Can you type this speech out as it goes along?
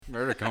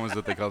Murder coma is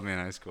what they called me in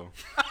high school.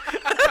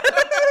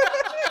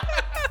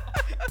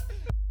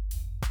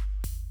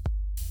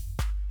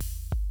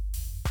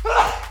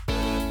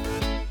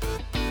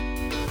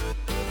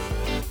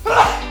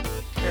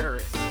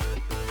 Paris.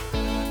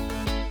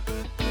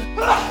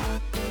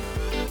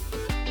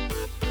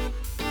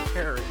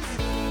 Paris.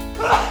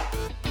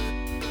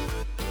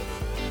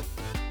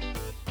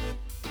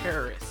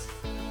 Paris.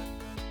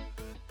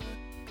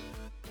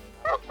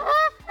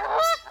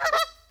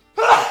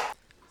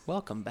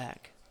 Welcome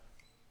back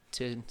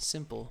to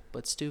Simple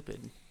But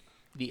Stupid,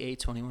 the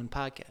A21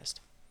 podcast.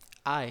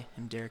 I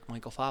am Derek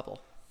Michael Foppel.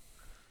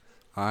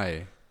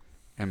 I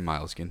am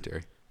Miles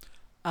Ginter.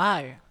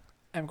 I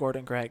am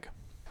Gordon Gregg.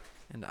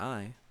 And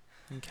I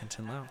am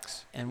Kenton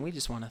Laux. And we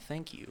just want to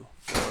thank you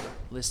for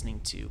listening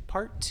to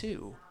part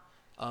 2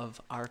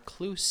 of our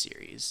Clue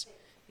series.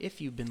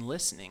 If you've been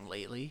listening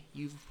lately,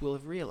 you will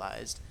have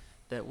realized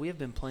that we have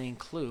been playing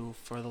Clue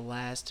for the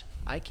last,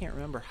 I can't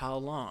remember how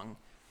long.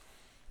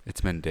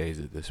 It's been days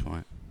at this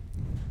point.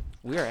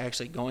 We are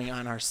actually going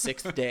on our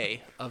 6th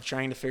day of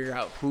trying to figure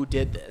out who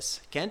did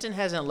this. Kenton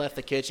hasn't left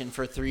the kitchen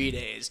for 3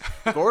 days.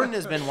 Gordon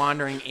has been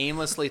wandering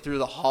aimlessly through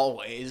the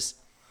hallways.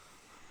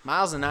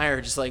 Miles and I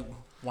are just like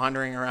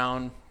wandering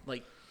around,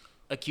 like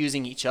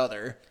accusing each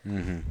other.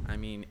 I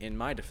mean, in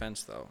my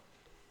defense, though,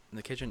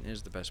 the kitchen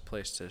is the best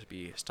place to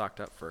be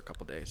stocked up for a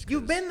couple days.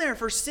 You've been there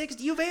for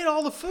 6. You've ate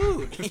all the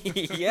food.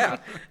 Yeah.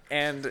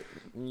 And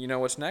you know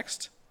what's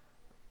next?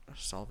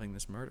 Solving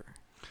this murder.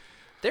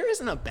 There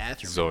isn't a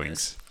bathroom. in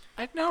this. Zoinks.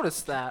 I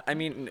noticed that. I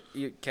mean,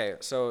 okay,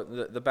 so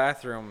the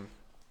bathroom,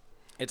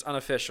 it's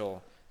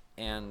unofficial,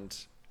 and,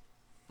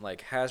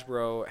 like,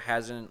 Hasbro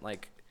hasn't,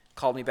 like,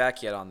 called me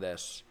back yet on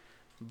this.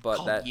 But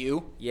Called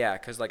you? Yeah,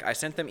 because, like, I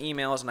sent them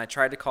emails, and I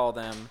tried to call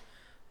them,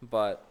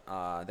 but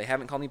they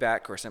haven't called me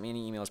back or sent me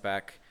any emails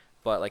back.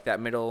 But, like, that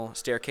middle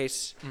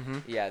staircase,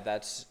 yeah,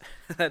 that's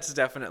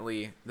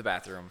definitely the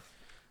bathroom.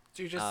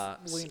 Do you just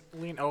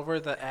lean over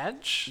the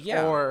edge?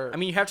 Yeah. Or I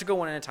mean, you have to go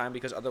one at a time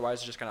because otherwise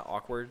it's just kind of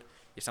awkward.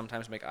 You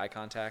sometimes make eye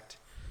contact.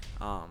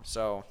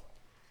 So.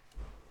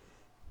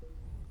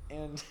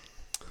 And.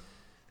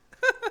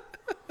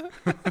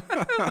 I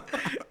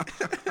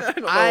don't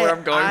know where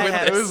I'm going with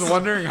I this. was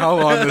wondering how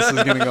long this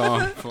is going to go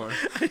on for.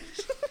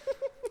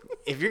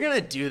 If you're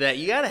gonna do that,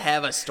 you gotta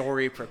have a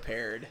story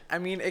prepared. I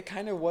mean, it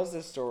kind of was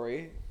a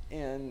story,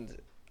 and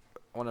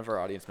one of our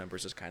audience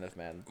members is kind of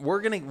mad.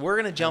 We're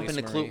gonna jump Elise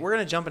into Clue. Marie. We're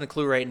gonna jump into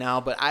Clue right now,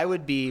 but I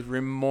would be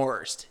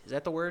remorsed. Is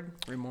that the word?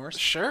 Remorse?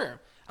 sure.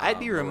 I'd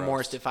be morose.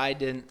 remorsed if I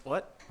didn't.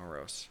 What?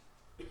 Morose.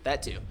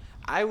 That too.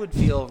 I would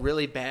feel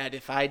really bad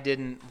if I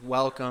didn't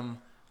welcome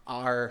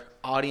our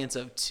audience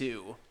of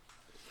 2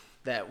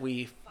 that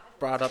we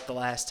brought up the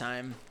last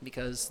time,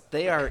 because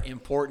they are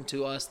important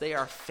to us. They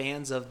are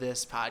fans of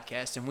this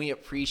podcast, and we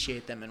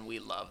appreciate them and we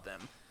love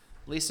them.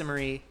 Lisa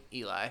Marie,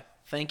 Eli,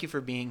 thank you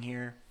for being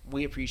here.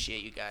 We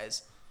appreciate you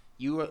guys.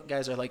 You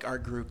guys are like our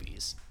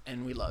groupies,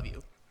 and we love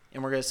you.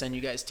 And we're going to send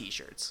you guys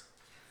T-shirts.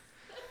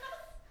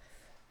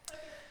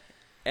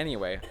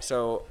 Anyway,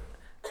 so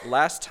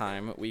last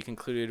time we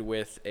concluded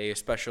with a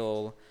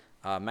special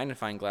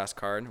magnifying glass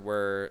card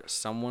where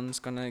someone's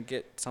gonna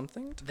get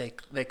something, They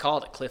call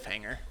it a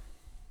cliffhanger.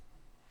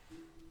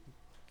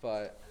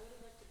 but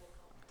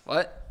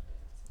What?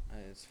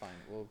 it's fine.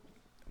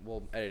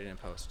 We'll edit it in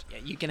post. Yeah,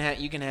 you can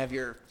have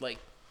your like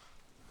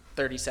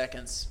 30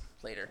 seconds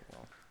later.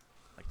 Well,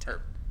 Like 10.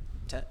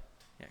 yeah,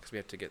 because we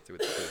have to get through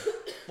with the clue.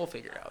 We'll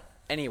figure it out.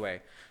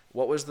 Anyway,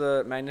 what was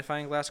the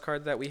magnifying glass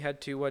card that we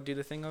had to do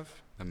the thing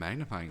of? The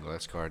magnifying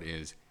glass card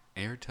is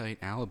airtight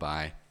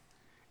alibi.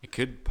 It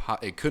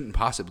couldn't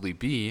possibly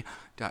be ...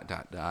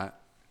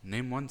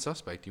 Name one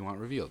suspect you want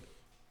revealed.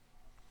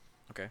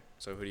 Okay,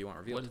 so who do you want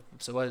revealed?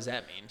 What does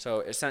that mean? So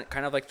it's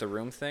kind of like the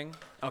room thing.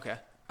 Okay.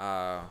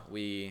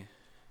 We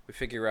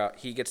figure out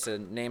he gets to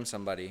name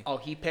somebody. Oh,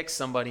 he picks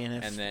somebody, and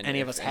if And then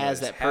any of if us any of has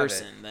us that have it,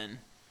 person, then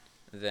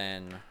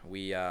Then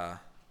we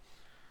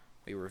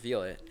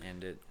reveal it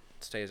and it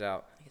stays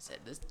out. like I said,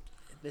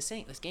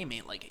 this game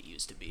ain't like it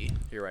used to be.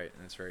 You're right,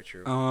 that's very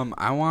true.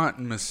 I want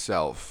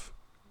myself.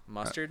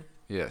 Mustard.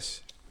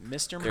 Yes.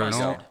 Mr. There you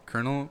Mustard. go.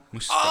 Colonel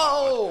Mustard.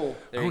 Oh!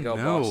 There you go,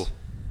 no. boss.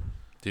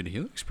 Dude, he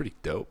looks pretty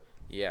dope.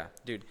 Yeah,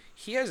 dude,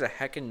 he has a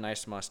heckin'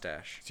 nice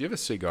mustache. Do you have a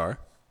cigar?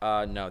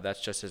 No,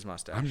 that's just his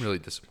mustache. I'm really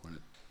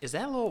disappointed. Is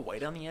that a little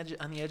white on the edge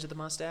of the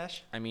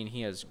mustache? I mean,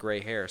 he has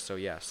gray hair, so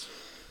yes.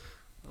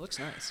 It looks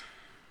nice.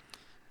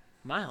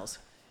 Miles,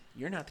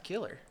 you're not the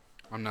killer.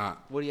 I'm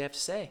not. What do you have to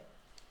say?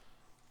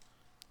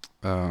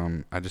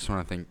 I just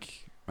want to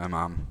thank my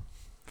mom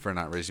for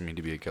not raising me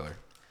to be a killer.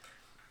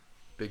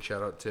 Big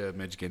shout out to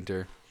Midge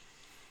Ginter.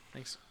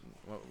 Thanks.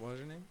 What was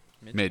your name?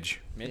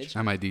 Midge. Midge?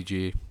 I'm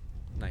MIDG.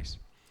 Nice.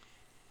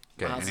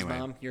 Okay, Miles' anyway.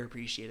 mom, you're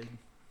appreciated.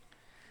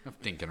 I'm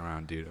thinking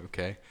around, dude,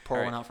 okay? Pour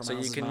All one right, out for so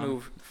Miles' you can mom.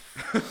 move.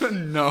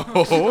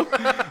 No.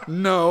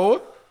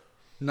 No.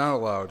 Not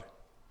allowed.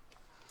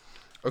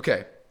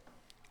 Okay.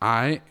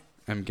 I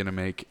am going to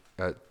make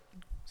a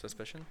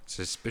Suspicion?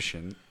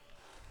 suspicion.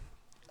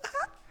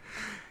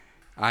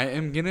 I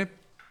am going to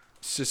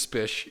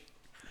suspicion.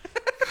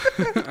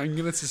 I'm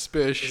gonna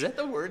suspicion. Is that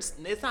the word?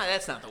 It's not.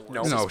 That's not the word.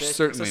 No. No,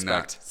 certainly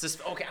not.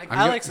 Okay. I'm I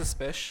gonna- like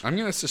suspicion. I'm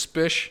gonna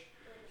suspicion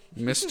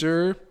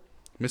Mr.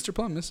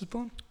 Plum, Mrs.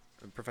 Plum,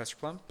 Professor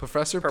Plum?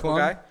 Professor Purple Plum.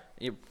 guy?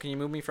 Can you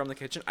move me from the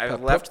kitchen? I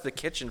Pep- left the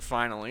kitchen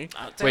finally.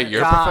 Wait,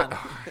 you're God.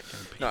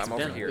 No, I'm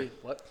over here.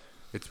 What?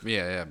 It's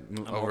yeah.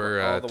 Move I'm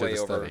over all the to way the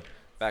over, study.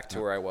 back to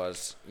where I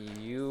was.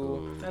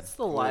 You, That's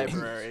the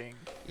library.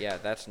 yeah,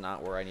 that's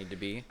not where I need to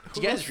be.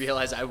 Do you guys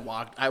realize I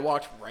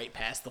walked right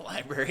past the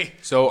library?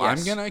 So Yes.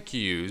 I'm gonna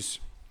accuse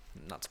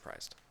Not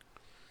surprised.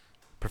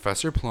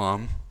 Professor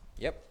Plum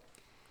Yep.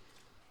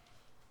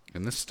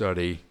 in the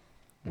study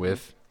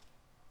with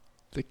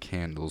the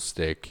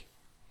candlestick.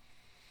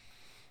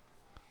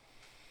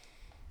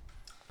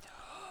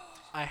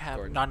 I have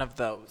Gordon. none of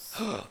those.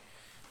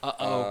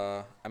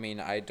 I mean,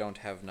 I don't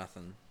have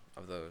nothing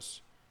of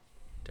those.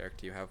 Derek,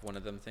 do you have one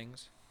of them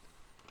things?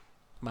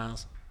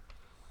 Miles.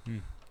 Got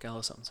a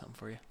little something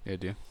for you. Yeah, I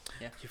do.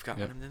 You've got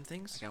Yep. one of them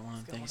things? I got one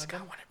of them things.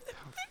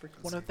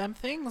 One of them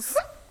things.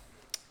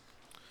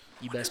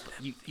 You best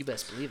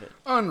believe it.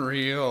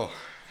 Unreal.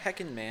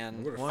 Heckin'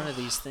 man. One of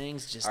these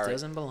things just All right.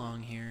 doesn't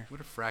belong here.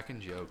 What a fracking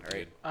joke, All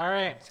right. All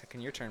right,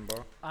 Heckin' your turn,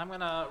 bro. I'm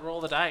gonna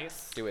roll the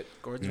dice. Do it.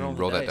 Gordon's dude. rolling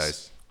Roll the that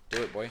dice.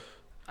 Do it, boy.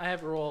 I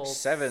have rolled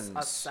Sevens.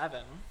 a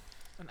 7,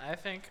 and I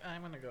think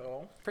I'm gonna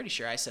go. Pretty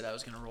sure I said I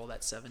was gonna roll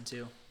that 7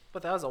 too.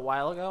 But that was a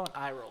while ago, and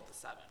I rolled the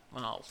 7.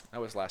 Oh,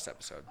 That was last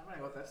episode. I'm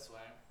gonna go this way.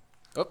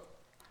 oh,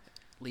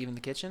 leaving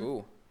the kitchen.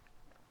 Ooh.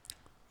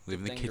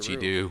 Leaving the Thing to kitchy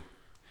rue. do.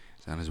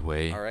 He's on his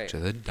way All right. to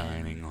the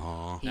dining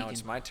hall. He Now can-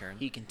 it's my turn.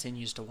 He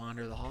continues to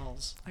wander the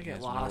halls. I You get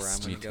guys know where I'm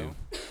lost. gonna Me go?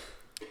 too.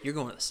 You're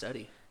going to the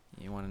study.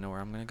 You want to know where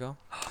I'm gonna go?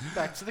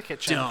 Back to the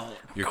kitchen. Don't.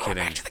 You're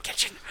kidding. the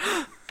kitchen.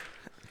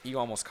 You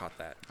almost caught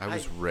that. I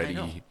was I know.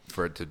 ready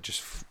for it to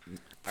just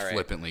All right.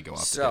 flippantly go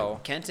off the So-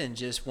 table. Kenton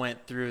just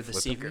went through the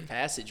Flippantly? secret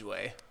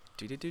passageway.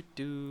 Do do do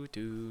do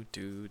do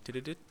do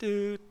do do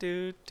do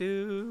do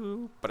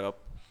do. But up.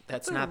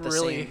 That's It's not a the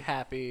really same.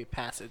 happy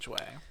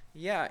passageway.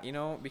 Yeah,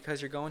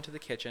 because you're going to the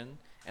kitchen,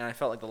 and I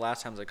felt like the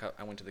last times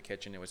I went to the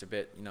kitchen, it was a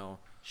bit,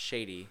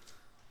 shady,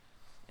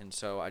 and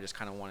so I just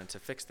kind of wanted to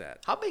fix that.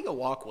 How big a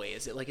walkway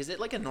is it? Like, is it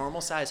like a normal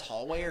size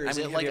hallway, or is I mean,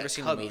 it have like you a ever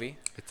seen cubby? the movie?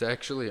 It's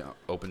actually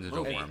opens into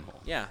a Movie. wormhole.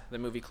 Yeah, the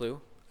movie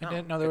Clue. I No.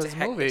 didn't know there It's was a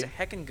heck- movie. It's a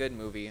heckin' good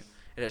movie.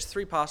 It has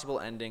 3 possible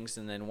endings,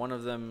 and then one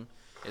of them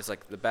is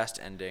like the best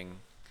ending,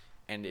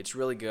 and it's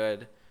really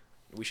good.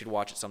 We should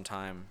watch it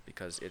sometime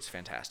because it's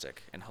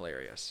fantastic and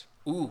hilarious.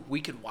 Ooh,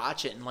 we could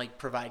watch it and like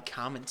provide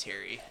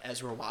commentary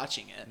as we're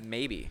watching it,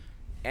 Maybe.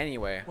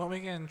 Anyway, Won't we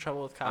get in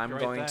trouble with I'm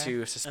copyright? going there?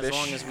 to as suspicion.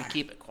 long as we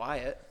keep it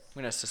quiet.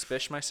 I'm gonna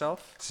suspicion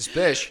myself.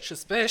 Suspish.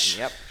 Suspish.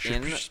 Yep.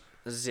 In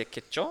the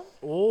kitchen.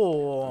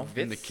 Oh,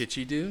 In the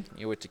kitchy do.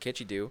 You with the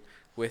kitchy do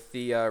with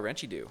the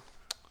wrenchy do.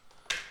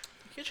 the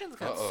kitchen's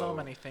got so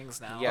many things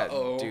now. Yeah,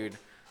 Uh-oh. dude.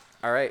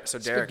 All right, so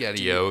Derek,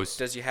 SpaghettiOs.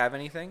 does you have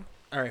anything?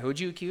 All right, who'd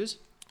you accuse?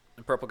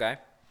 The purple guy,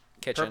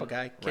 kitchen, Purple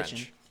guy, kitchen,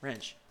 wrench.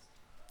 wrench.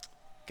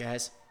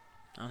 Guys,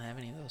 I don't have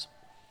any of those.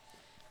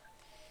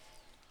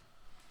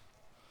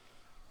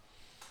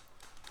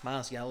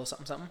 Miles, you got a little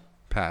something?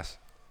 Pass.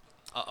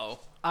 Uh-oh.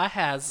 I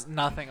has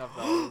nothing of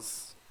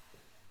those.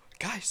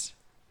 Guys,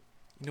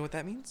 you know what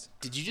that means?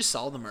 Did you just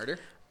solve the murder?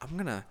 I'm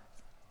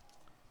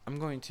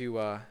going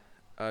to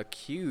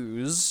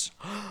accuse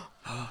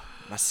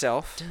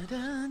myself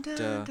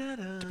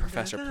to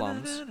Professor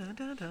Plums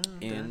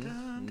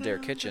in their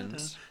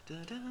kitchens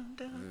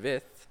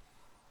with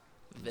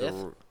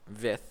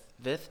Vith?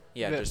 Vith?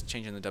 Yeah, Vith. just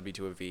changing the W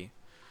to a V.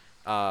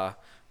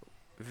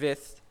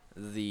 With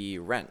the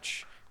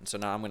wrench. And so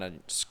now I'm going to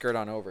skirt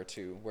on over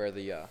to where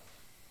the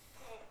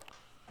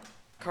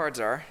cards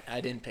are.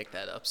 I didn't pick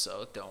that up,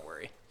 so don't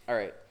worry. All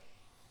right.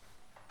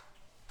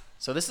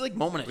 So this is like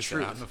moment of Was that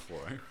on truth. the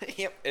floor?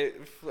 Yep,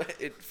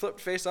 it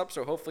flipped face up,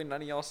 so hopefully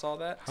none of y'all saw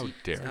that. How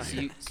dare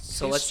you?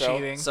 So He's let's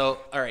cheating. So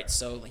all right.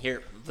 So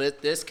here,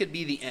 this could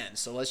be the end.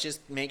 So let's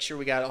just make sure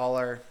we got all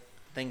our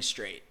things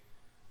straight.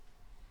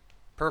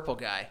 Purple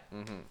guy,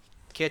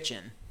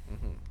 kitchen,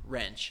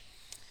 wrench.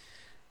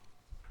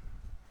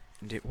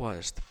 And it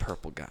was the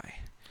purple guy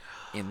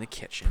in the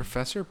kitchen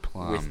Professor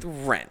Plum. with the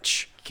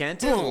wrench.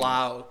 Kenton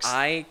Laux.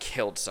 I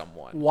killed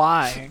someone.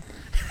 Why?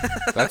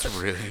 That's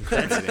really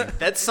incriminating.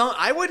 That's some.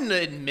 I wouldn't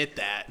admit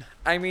that.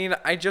 I mean,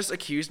 I just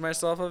accused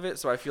myself of it,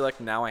 so I feel like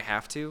now I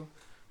have to,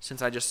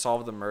 since I just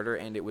solved the murder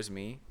and it was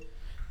me.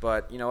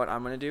 But you know what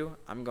I'm going to do?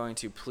 I'm going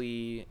to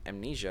plea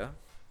amnesia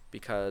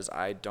because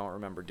I don't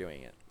remember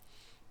doing it.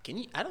 Can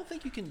you? I don't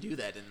think you can do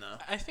that in the.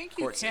 I think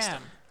you Court can.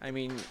 system. I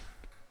mean,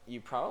 you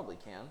probably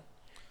can.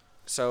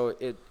 So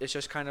it's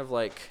just kind of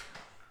like,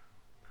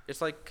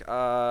 it's like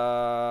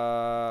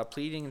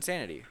pleading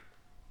insanity.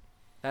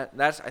 I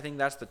think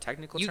that's the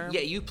technical term.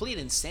 Yeah, you plead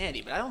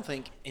insanity, but I don't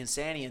think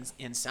insanity and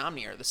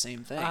insomnia are the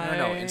same thing. I don't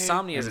know.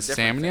 Insomnia is a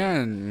different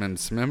Insomnia and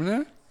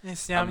insomnia?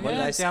 what did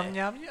I say? thing.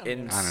 I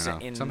don't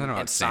know. Something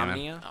about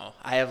insomnia, Oh,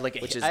 I have like a.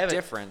 which is I have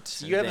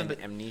different you than haven't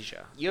been-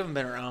 amnesia. You haven't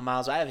been around,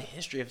 Miles. I have a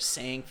history of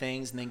saying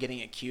things and then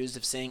getting accused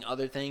of saying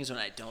other things when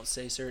I don't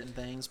say certain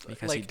things. But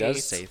Because Like he does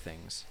eight. say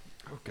things.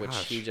 which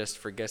he just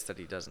forgets that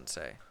he doesn't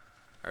say,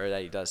 or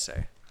that he does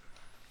say.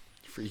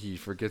 He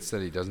forgets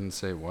that he doesn't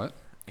say what?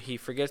 He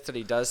forgets that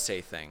he does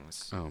say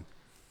things. Oh.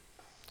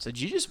 So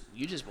you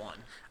just won.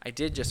 I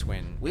did just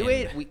win. We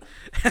and- wait.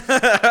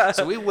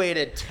 So we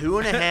waited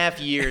 2.5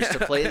 years to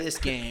play this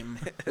game.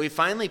 We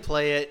finally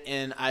play it,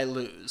 and I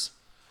lose.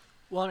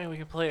 Well, I mean, we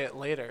can play it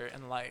later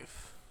in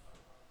life.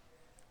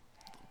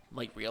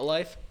 Like real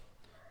life.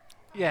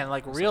 Yeah, in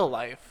like real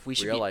life. We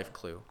should Real be- life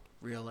Clue.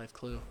 Real life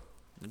Clue.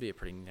 That'd be a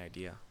pretty neat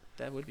idea.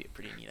 That would be a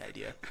pretty neat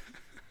idea.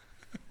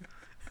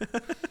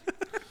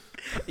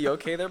 You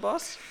okay there,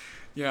 boss?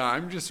 Yeah,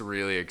 I'm just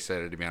really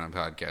excited to be on a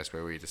podcast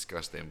where we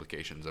discuss the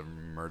implications of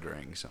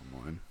murdering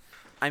someone.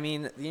 I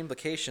mean, the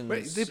implications.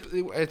 Wait,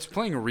 it's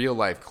playing a real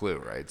life Clue,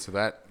 right? So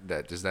that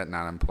does that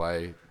not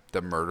imply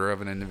the murder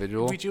of an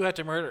individual? We do have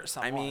to murder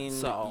someone. I mean,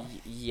 so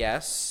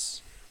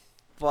yes,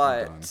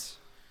 done. but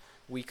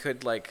we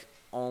could like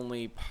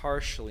only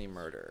partially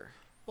murder.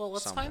 well,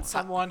 let's someone. find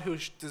someone who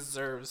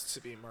deserves to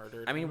be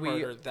murdered. I mean, and we-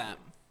 murder them.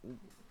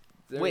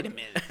 Wait a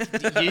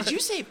minute. Did you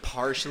say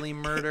partially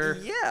murder?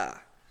 Yeah,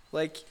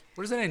 like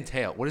What does that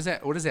entail? What is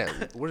that? What is that?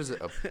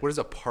 What is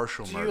a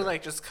partial Do murder? you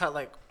like just cut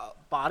like a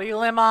body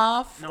limb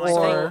off, No, I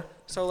or think-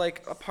 so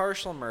like a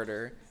partial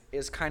murder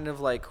is kind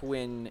of like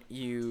when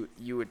you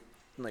would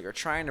like are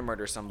trying to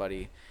murder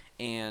somebody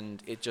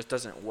and it just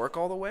doesn't work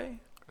all the way.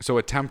 So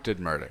attempted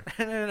murder.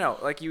 No.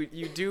 Like you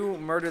do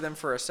murder them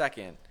for a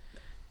second,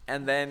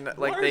 and then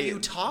like are you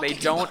talking they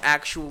don't about?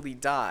 actually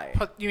die.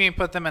 you mean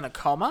put them in a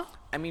coma?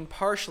 I mean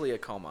partially a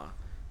coma,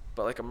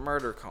 but like a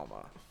murder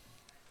coma.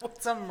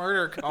 What's a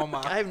murder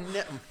coma? I've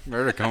never.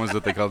 Murder coma is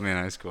what they called me in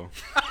high school.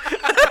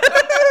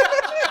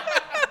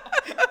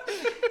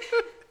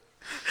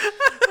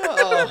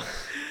 Oh.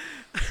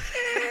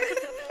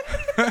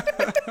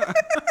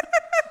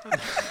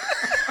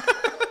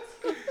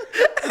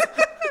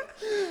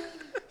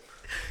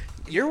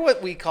 You're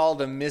what we call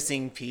the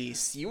missing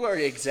piece. You are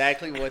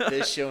exactly what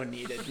this show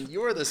needed.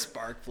 You are the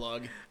spark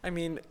plug. I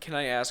mean, can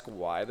I ask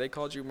why they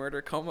called you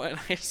murder coma in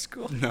high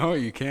school? No,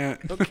 you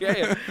can't.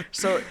 Okay,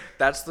 so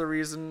that's the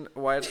reason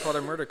why it's called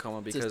a murder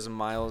coma, because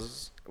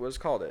Miles was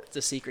called it. It's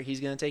a secret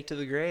he's going to take to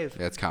the grave.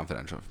 That's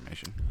confidential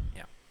information.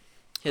 Yeah,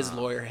 His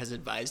lawyer has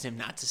advised him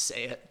not to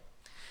say it.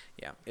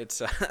 yeah,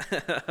 it's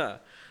a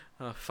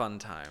fun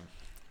time.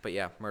 But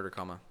yeah, murder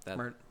coma.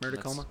 Murder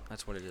that's- coma?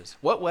 That's what it is.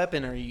 What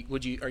weapon are you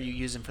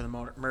using for the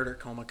murder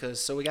coma? Because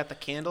so we got the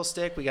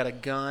candlestick, we got a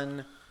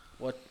gun,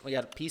 we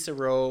got a piece of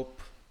rope,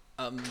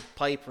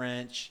 pipe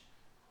wrench,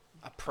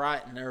 a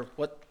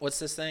what's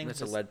this thing?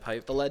 It's a lead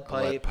pipe. The lead A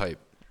pipe. lead pipe.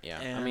 Yeah,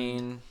 I And-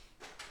 mean,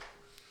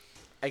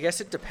 I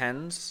guess it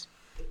depends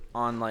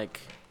on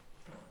like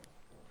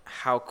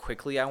how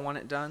quickly I want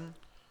it done.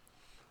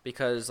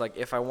 Because like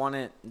if I want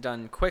it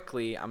done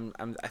quickly, I'm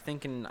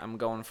thinking I'm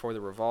going for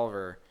the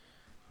revolver.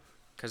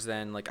 Because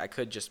then like I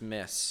could just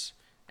miss,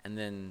 and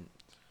then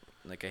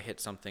like I hit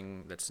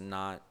something that's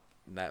not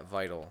that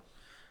vital.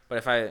 But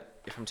if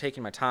I'm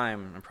taking my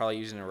time, I'm probably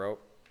using a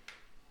rope.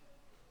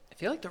 I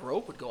feel like the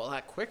rope would go a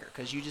lot quicker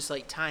because you just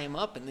like tie him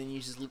up and then you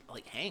just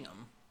like hang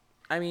him.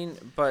 I mean,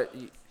 but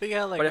But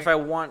yeah, like but if I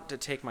want to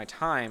take my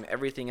time,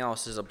 everything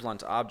else is a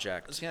blunt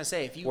object. I was gonna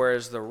say if you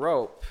Whereas the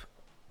rope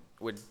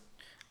would,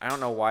 I don't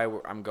know why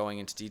I'm going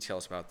into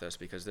details about this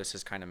because this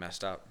is kind of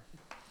messed up.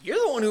 you're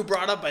the one who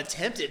brought up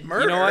attempted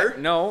murder. You know what?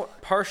 No,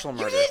 partial You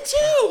murder. did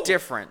too.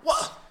 Different.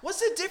 What's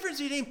the difference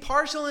between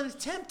partial and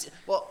attempted?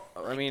 Well,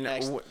 I mean,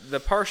 actually- the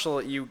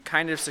partial, you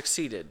kind of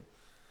succeeded,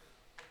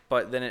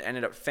 but then it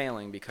ended up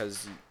failing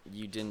because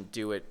you didn't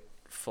do it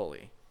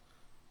fully.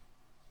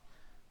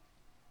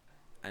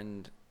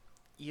 And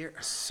you're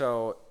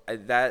so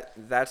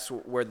that's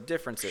where the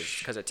difference is.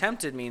 Because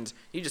attempted means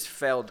you just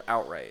failed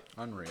outright.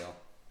 Unreal.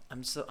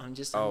 I'm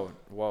just Oh,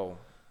 whoa.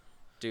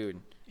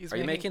 Dude, He's are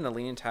you making- making the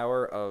Leaning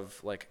Tower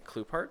of, like,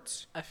 clue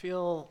parts? I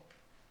feel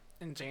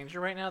in danger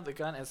right now. The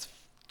gun is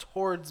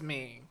towards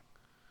me.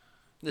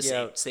 the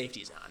Yeah.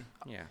 safety's on.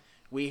 Yeah.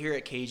 We here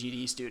at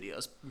KGD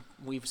Studios,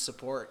 we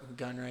support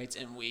gun rights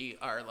and we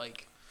are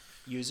like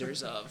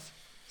users of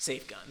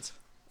safe guns.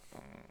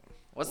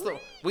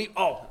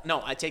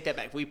 I take that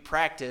back. We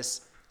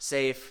practice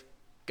safe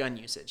gun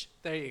usage.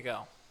 There you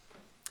go.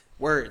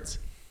 Words,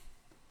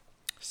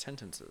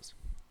 Sentences.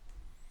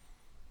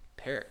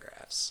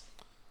 paragraphs.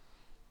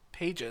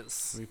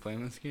 Pages. Are we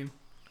playing this game?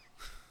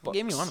 What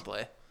game you want Books.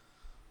 to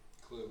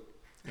play? Clue.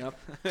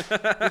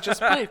 Yep. We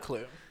just played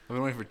Clue. I've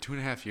been waiting for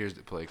 2.5 years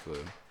to play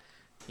Clue.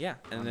 Yeah,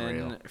 and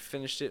Unreal. then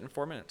finished it in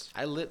 4 minutes.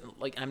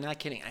 I'm not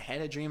kidding. I had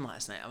a dream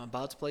last night. I'm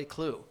about to play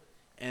Clue.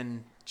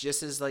 And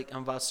just as like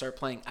I'm about to start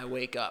playing, I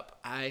wake up.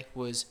 I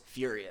was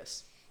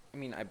furious. I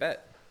mean, I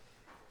bet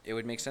it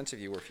would make sense if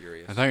you were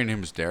furious. I thought your name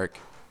was Derek.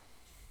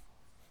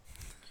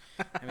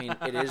 I mean,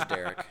 it is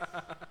Derek.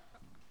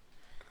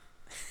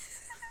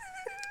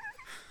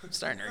 I'm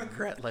starting to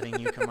regret letting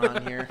you come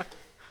on here.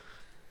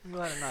 I'm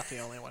glad I'm not the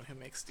only one who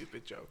makes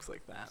stupid jokes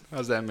like that.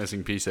 How's that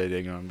missing piece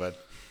idea going, bud?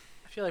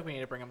 I feel like we need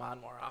to bring him on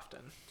more often.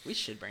 We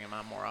should bring him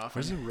on more often.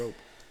 Where's the rope?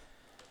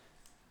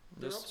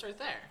 The This- rope's right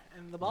there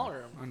in the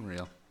ballroom.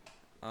 Unreal.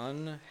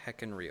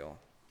 unheckin' real.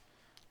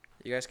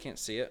 You guys can't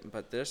see it,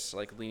 but this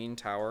like leaning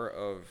tower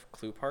of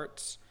clue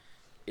parts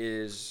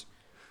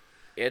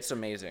it's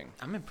amazing.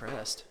 I'm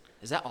impressed.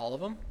 Is that all of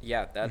them?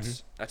 Yeah,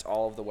 that's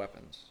all of the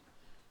weapons.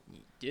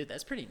 Dude,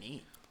 that's pretty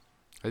neat.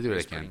 I do what I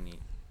It's pretty can. neat.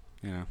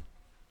 You know,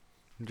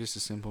 I'm just a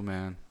simple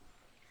man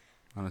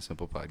on a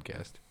simple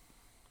podcast.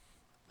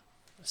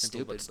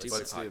 Simple but Stupid.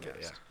 stupid Stupid,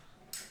 podcast.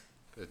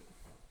 yeah.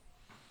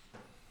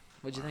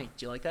 What'd you think?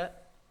 Do you like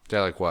that? Is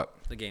that like what?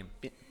 The game.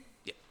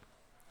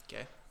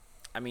 Okay.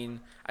 I mean,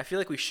 I feel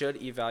like we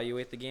should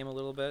evaluate the game a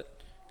little bit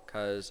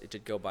because it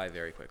did go by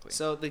very quickly.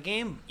 So the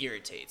game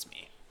irritates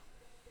me.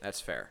 That's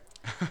fair.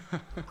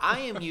 I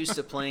am used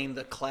to playing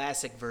the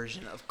classic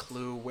version of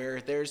Clue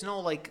where there's no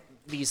like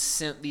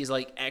these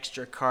like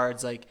extra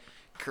cards like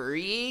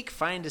creek,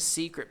 find a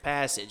secret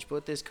passage,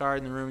 put this card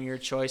in the room of your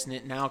choice, and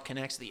it now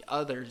connects to the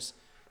other's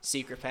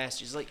secret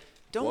passages. Like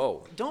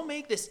don't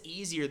make this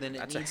easier than it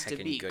That's a needs to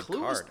heckin' be. good Clue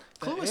card.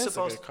 Clue That is is a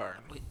supposed good card.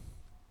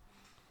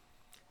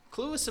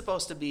 Clue is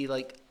supposed to be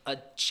like a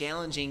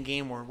challenging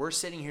game where we're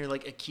sitting here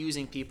like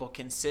accusing people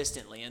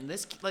consistently, and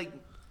this like,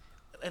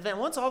 and then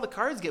once all the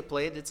cards get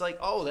played, it's like,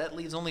 oh, that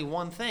leaves only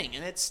one thing,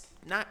 and it's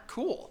not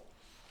cool.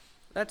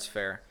 That's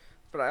fair.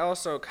 But I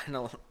also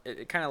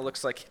it kind of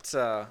looks like it's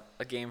a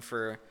game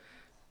for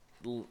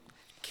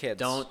kids.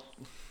 Don't.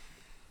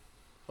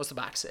 What's the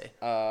box say?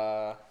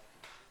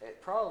 It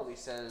probably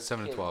says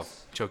 7 to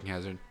 12. Choking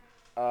hazard.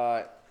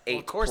 8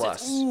 of course plus.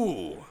 it's-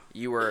 Ooh.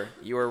 You were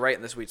right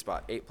in the sweet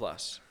spot. 8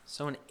 plus.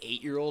 So an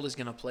 8-year-old is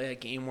gonna play a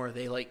game where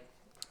they like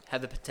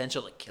have the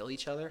potential to kill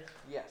each other?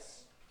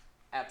 Yes,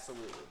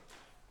 absolutely.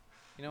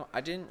 You know,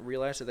 I didn't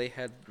realize that they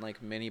had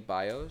like mini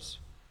bios.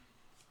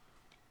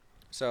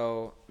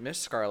 So Miss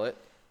Scarlet,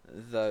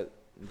 the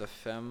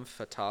femme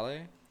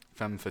fatale,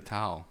 Femme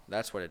fatale.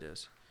 that's what it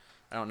is.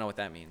 I don't know what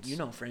that means. You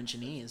know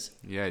Frenchese.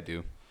 Yeah, I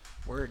do.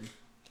 Word.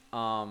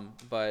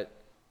 But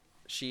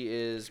she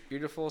is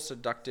beautiful,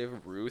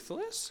 seductive,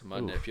 ruthless,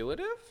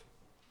 manipulative.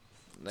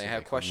 They So have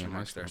they call question me a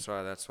marks there, nice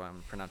so that's why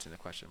I'm pronouncing the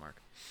question mark.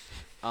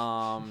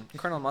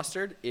 Colonel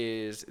Mustard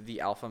is the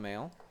alpha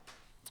male,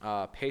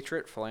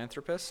 patriot,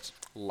 philanthropist,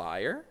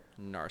 liar,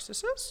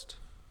 narcissist.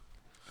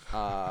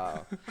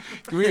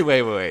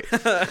 Wait.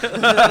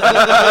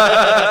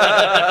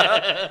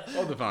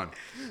 Hold the phone.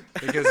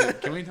 Because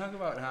can we talk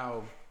about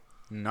how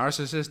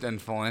narcissist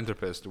and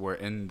philanthropist were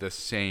in the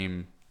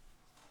same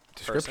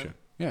description? Person?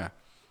 Yeah.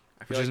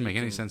 I Which feel doesn't like make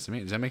you any can- sense to me.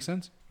 Does that make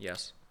sense?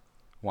 Yes.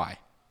 Why?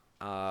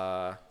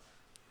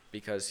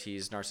 Because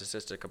he's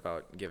narcissistic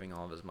about giving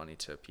all of his money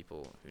to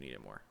people who need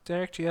it more.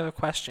 Derek, do you have a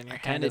question? Your I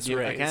kind hand of is do.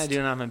 I raised. kind of do,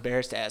 and I'm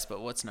embarrassed to ask.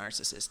 But what's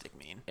narcissistic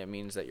mean? It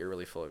means that you're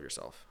really full of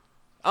yourself.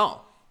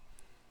 Oh,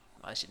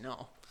 I should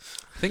know.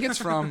 I think it's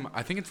from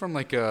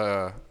like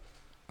a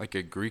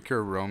Greek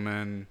or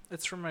Roman.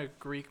 It's from a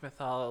Greek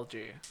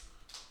mythology.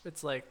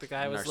 It's like the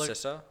guy was like,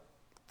 Narcissa?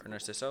 Or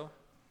Narcisso?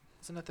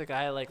 isn't it the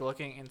guy like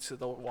looking into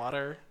the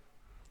water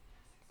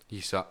He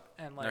saw.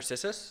 and like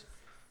Narcissus?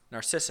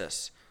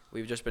 Narcissus.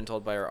 We've just been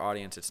told by our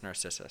audience it's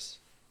Narcissus.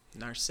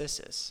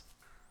 Narcissus.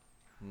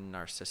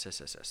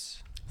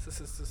 Narcissus.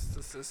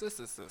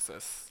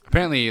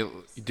 Apparently,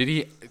 did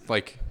he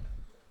like?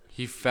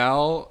 He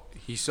fell.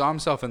 He saw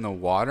himself in the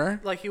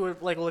water. like he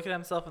would like look at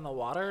himself in the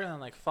water and then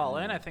like fall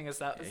in. I think is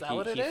that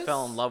what it is? He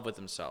fell in love with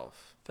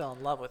himself. Fell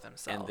in love with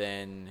himself. And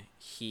then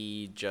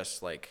he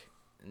just like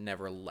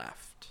never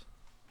left.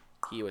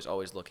 He was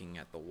always looking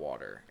at the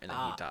water and then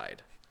he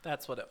died.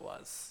 That's what it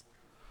was.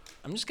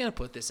 I'm just gonna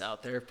put this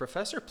out there.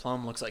 Professor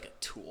Plum looks like a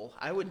tool.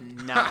 I would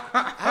not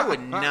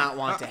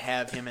want to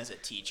have him as a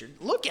teacher.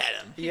 Look at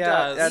him.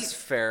 does. That's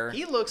fair.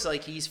 He looks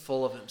like he's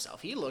full of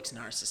himself. He looks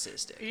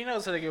narcissistic. He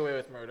knows how to get away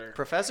with murder.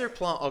 Professor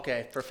Plum.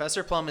 Okay,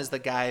 Professor Plum is the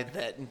guy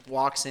that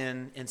walks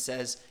in and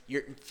says,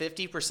 "You're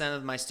 50%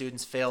 of my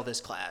students fail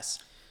this class."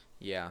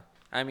 Yeah.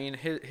 I mean,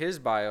 his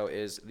bio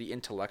is the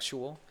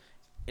intellectual,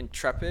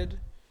 intrepid,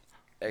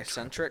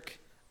 eccentric,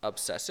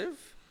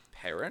 obsessive,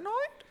 paranoid.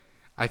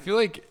 I feel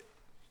like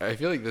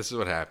this is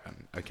what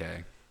happened.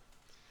 Okay.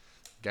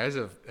 Guys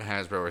of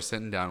Hasbro were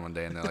sitting down one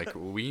day and they're like,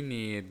 we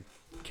need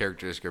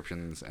character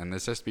descriptions and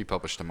this has to be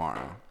published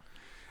tomorrow.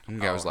 And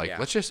the guy was like, yeah.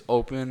 let's just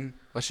open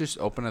a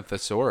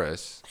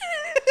thesaurus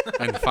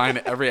and find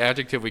every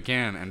adjective we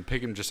can and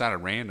pick them just out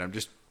of random.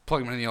 Just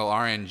plug them in the old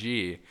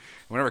RNG.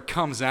 Whenever it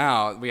comes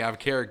out, we have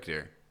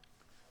character.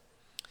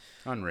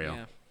 Unreal.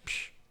 Yeah.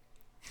 Psh.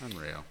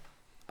 Unreal.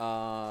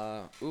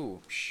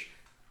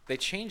 They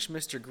changed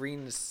Mr.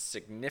 Green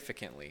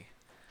significantly.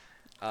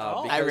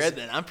 I read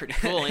that. I'm pretty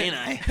cool, ain't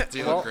I? Do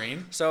you look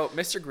green? So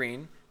Mr.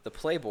 Green, the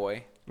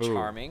playboy, Ooh.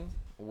 charming,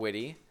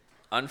 witty,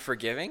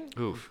 unforgiving,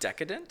 Oof.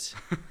 decadent,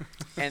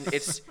 and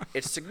it's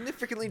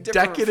significantly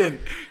different.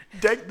 Decadent.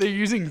 They're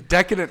using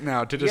decadent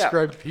now to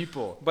describe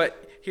people.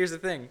 But here's the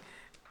thing: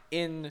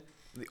 in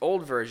the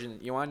old version,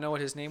 you want to know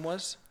what his name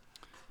was?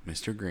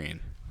 Mr. Green.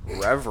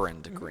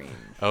 Reverend Green.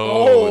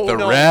 Oh, the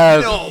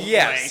Rev. No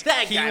Yes, way.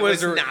 That he guy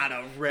was was a- not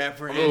a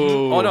reverend.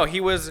 Oh no, he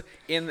was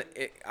in.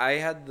 I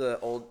had the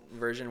old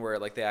version where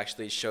like they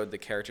actually showed the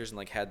characters and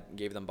like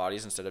gave them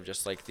bodies instead of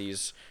just like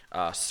these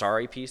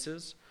sorry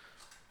pieces.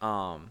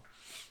 And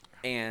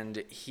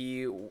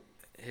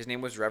his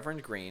name was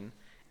Reverend Green,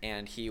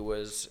 and he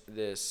was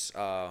this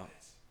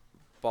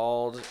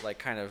bald, like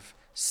kind of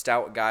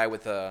stout guy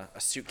with a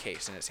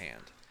suitcase in his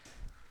hand.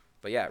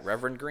 But yeah,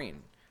 Reverend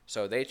Green.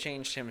 So they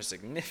changed him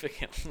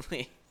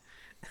significantly,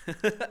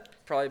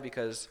 probably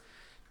because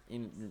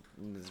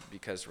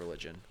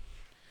religion.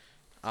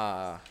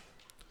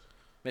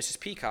 Mrs.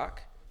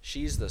 Peacock,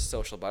 she's the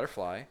social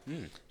butterfly.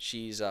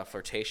 She's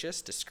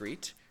flirtatious,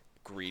 discreet,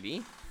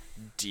 greedy,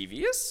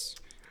 devious.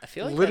 I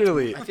feel like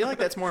Literally. I feel like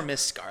that's more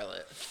Miss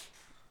Scarlet.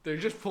 They're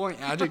just pulling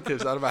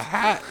adjectives out of a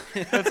hat.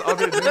 That's all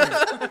they're doing.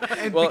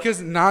 And Well-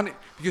 because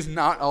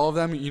not all of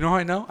them. You know how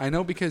I know? I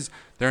know because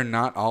they're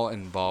not all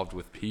involved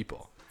with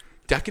people.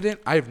 Decadent.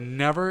 I have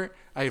never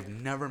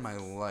in my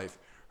life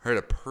heard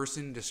a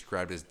person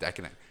described as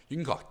decadent. You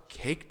can call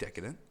cake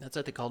decadent. That's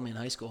what they called me in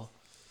high school.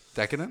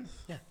 Decadent.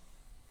 Yeah.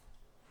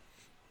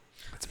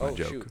 That's my Oh,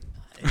 joke. shoot.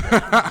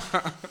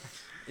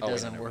 It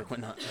doesn't work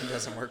when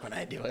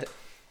I do it.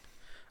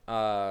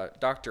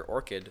 Dr.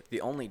 Orchid,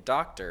 the only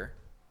doctor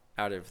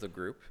out of the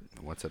group.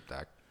 What's up,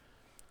 Doc?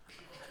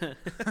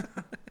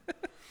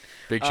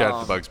 Big shout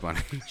out to Bugs Bunny.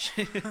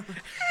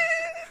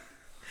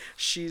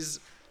 She's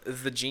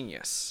the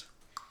genius.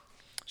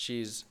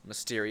 She's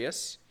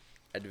mysterious,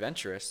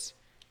 adventurous,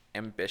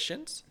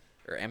 ambitious,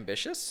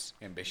 Ambitions?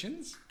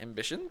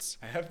 ambitions,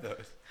 I have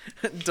those.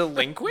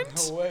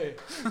 delinquent. way.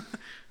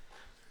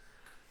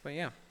 But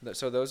yeah,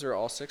 so those are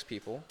all 6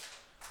 people.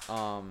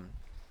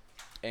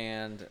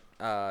 And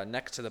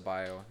next to the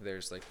bio,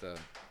 there's like the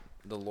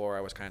lore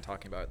I was kind of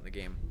talking about in the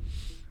game.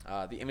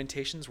 The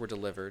invitations were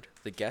delivered.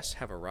 The guests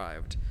have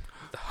arrived.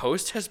 The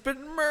host has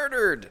been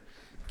murdered,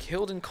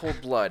 killed in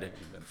cold blood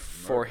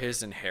for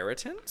his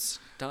inheritance. ...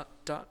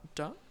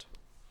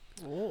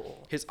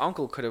 His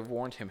uncle could have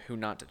warned him who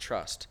not to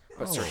trust,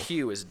 but Sir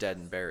Hugh is dead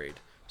and buried.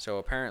 So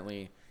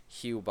apparently,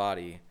 Hugh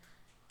Body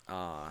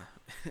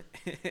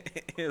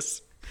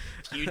is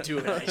You do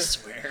it, I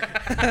swear.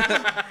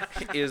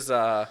 is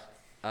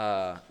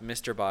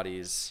Mr.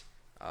 Body's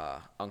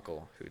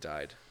uncle who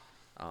died.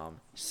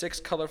 6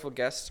 colorful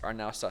guests are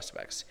now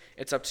suspects.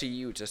 It's up to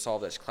you to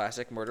solve this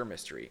classic murder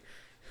mystery.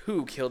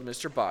 Who killed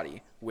Mr.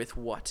 Body, with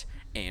what,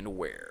 and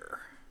where?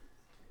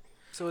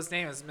 So his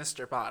name is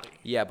Mr. Body.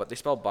 Yeah, but they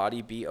spell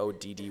body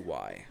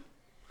Boddy.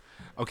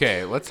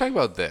 Okay, let's talk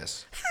about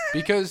this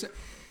because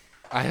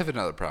I have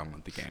another problem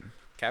with the game.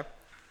 Okay.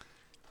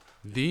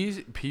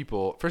 These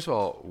people, first of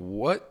all,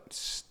 what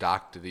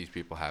stock do these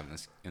people have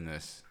in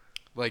this?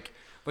 Like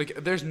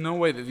there's no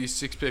way that these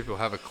 6 people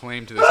have a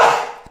claim to this.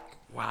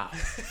 Wow.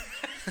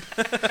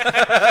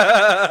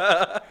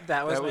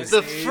 That was, my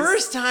The sneeze.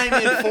 first time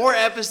in 4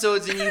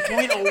 episodes, and you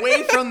point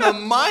away from the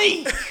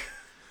mic.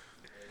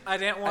 I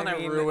didn't want to I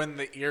mean, ruin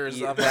the ears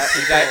yeah, of that-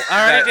 people. that-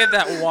 I already that- did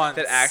that once.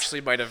 That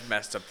actually might have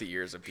messed up the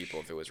ears of people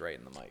if it was right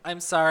in the mic.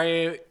 I'm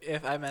sorry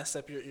if I messed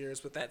up your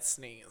ears with that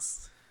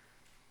sneeze.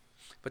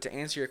 But to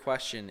answer your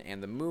question,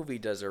 and the movie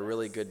does a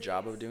really good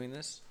job of doing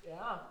this.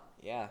 Yeah.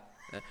 Yeah.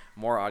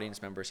 More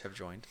audience members have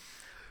joined.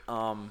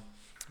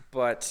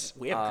 But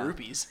We have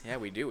groupies. Yeah,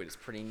 we do. It's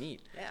pretty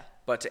neat. Yeah.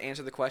 But to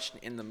answer the question,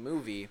 in the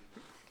movie,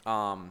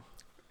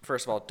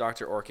 first of all,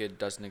 Dr. Orchid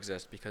doesn't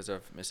exist because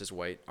of Mrs.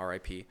 White,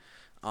 R.I.P.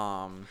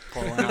 Pulling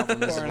out from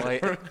Mrs.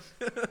 White.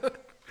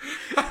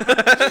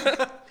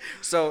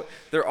 So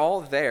they're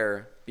all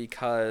there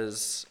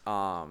because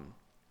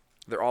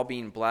they're all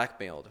being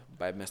blackmailed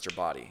by Mr.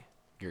 Body.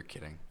 You're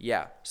kidding.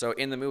 Yeah. So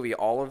in the movie,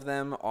 all of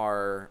them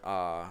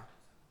are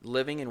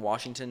living in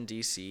Washington,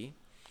 D.C.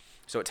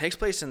 So it takes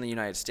place in the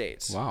United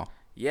States. Wow.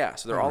 Yeah.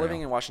 So they're all Unreal.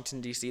 living in Washington,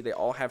 D.C. They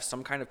all have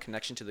some kind of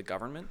connection to the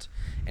government.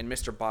 And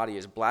Mr. Body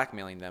is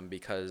blackmailing them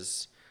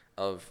because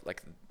of,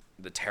 like,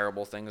 the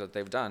terrible things that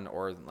they've done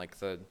or, like,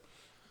 the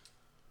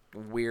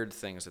weird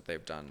things that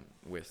they've done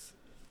with,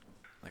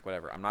 like,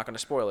 whatever. I'm not going to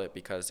spoil it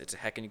because it's a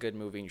heckin' good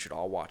movie and you should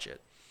all watch it.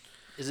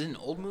 Is it an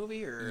old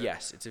movie or?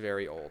 Yes, it's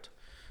very old.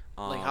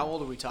 Like how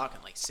old are we talking?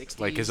 Like 60s?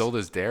 Like as old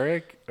as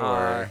Derek,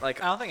 or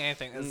Like I don't think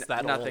anything is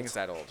that nothing's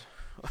old.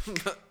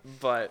 that old.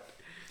 But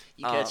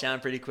You catch on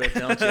pretty quick,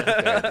 don't you?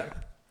 I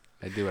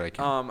do what I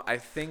can. I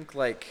think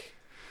like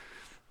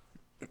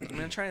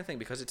I'm trying to think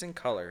because it's in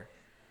color.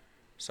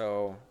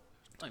 So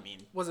I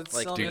mean, Was it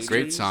like still Dude, in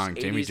great the song,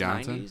 80s, Jamie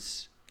Johnson.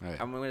 90s, Oh, yeah.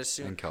 I'm gonna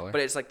assume In color.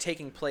 but it's like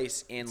taking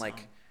place in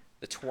like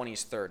the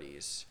 20s,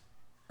 30s,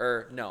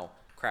 or no,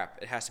 crap.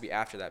 It has to be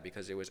after that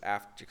because it was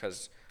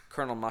because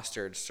Colonel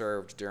Mustard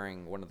served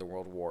during one of the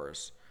world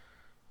wars.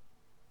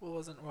 Well,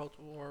 wasn't World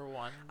War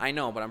One? I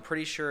know, but I'm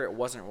pretty sure it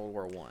wasn't World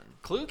War One.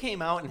 Clue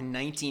came out in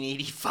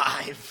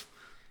 1985.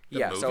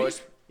 Yeah, so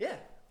it's Yeah.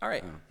 all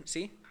right.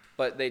 See,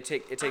 but it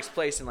takes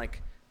place in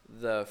like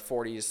the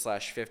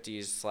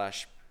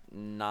 40s/50s/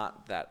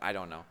 not that I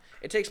don't know.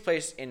 It takes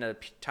place in a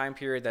time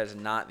period that is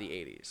not the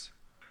 80s.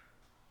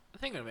 I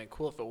think it would have been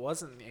cool if it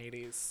wasn't in the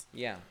 80s.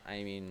 Yeah,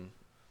 I mean,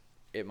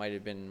 it might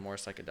have been more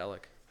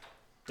psychedelic.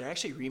 They're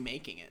actually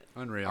remaking it.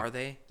 Unreal. Are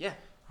they? Yeah.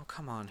 Oh,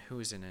 come on.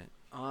 Who's in it?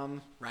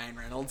 Ryan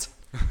Reynolds.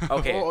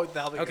 Okay. Oh,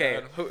 that'll be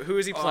Okay. good. Who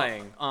is he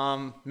playing?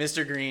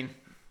 Mr. Green.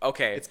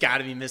 Okay. It's got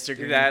to be Mr.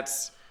 Green.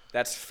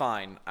 That's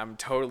fine. I'm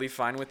totally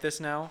fine with this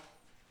now.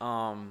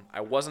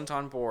 I wasn't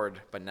on board,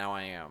 but now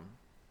I am.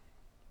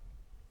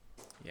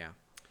 Yeah.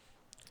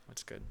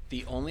 That's good.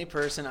 The only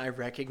person I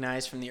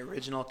recognize from the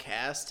original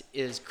cast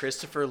is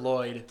Christopher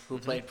Lloyd, who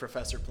played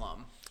Professor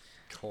Plum.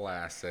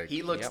 Classic.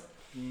 He looks Yep.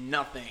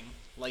 nothing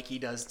like he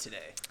does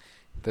today.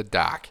 The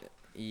Doc.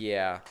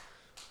 Yeah.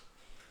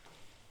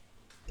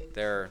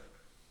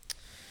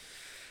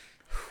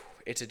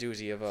 It's a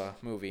doozy of a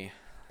movie.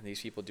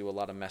 These people do a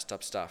lot of messed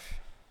up stuff.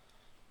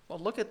 Well,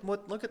 look at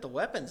the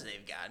weapons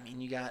they've got. I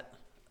mean, you got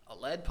a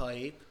lead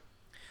pipe,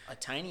 a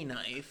tiny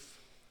knife.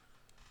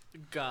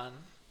 Gun.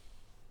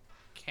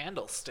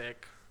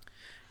 Candlestick.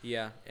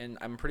 Yeah, and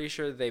I'm pretty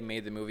sure they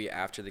made the movie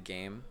after the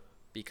game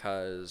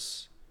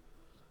because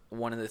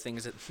one of the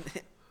things that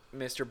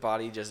Mr.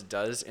 Body just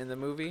does in the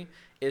movie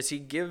is he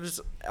gives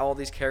all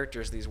these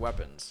characters these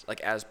weapons, like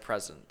as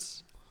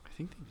presents. I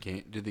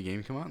think did the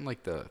game come out in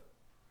like the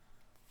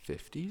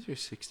 50s or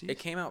 60s? It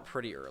came out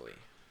pretty early,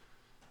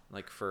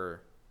 like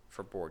for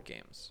board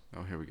games.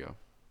 Oh, here we go.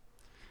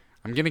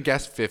 I'm going to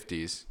guess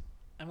 50s.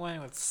 I'm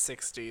going with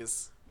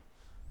 60s.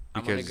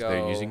 I'm gonna Because go,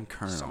 they're using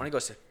Colonel. So I'm going to go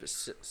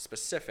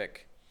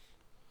specific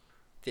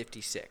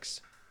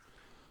 56.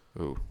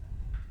 Ooh.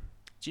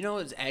 Do you know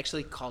it was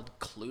actually called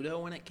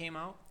Cluedo when it came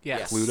out?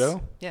 Yes.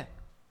 Pluto? Yeah.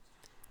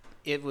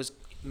 It was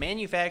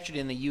manufactured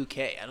in the UK.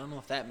 I don't know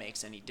if that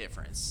makes any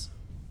difference.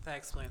 That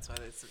explains why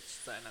it's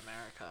set in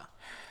America.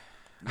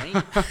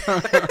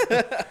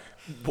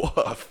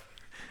 Woof.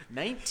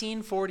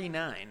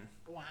 1949.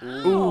 Wow.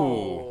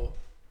 Ooh.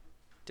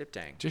 Dip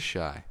dang. Just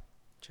shy.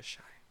 Just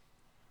shy.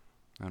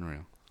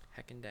 Unreal.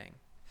 Heckin' dang.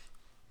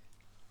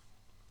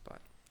 But,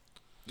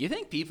 You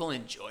think people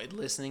enjoyed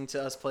listening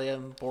to us play a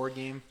board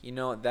game? you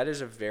know, that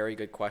is a very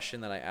good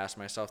question that I asked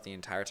myself the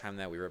entire time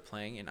that we were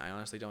playing, and I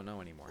honestly don't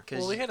know anymore.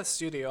 Well, we had a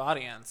studio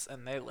audience,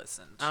 and they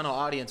listened. I don't know,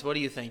 audience, what do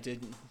you think?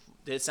 Did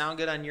it sound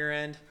good on your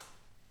end?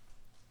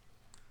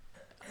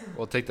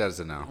 We'll take that as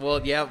a no.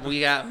 Well, yeah,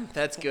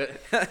 that's good.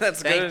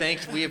 That's good.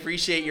 Thanks. We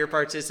appreciate your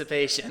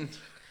participation.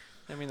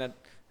 I mean,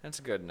 that's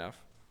good enough.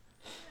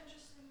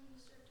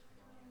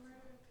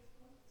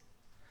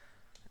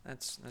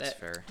 That's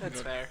fair.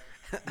 That's fair.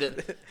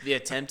 The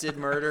attempted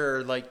murder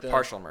or like the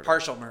Partial murder.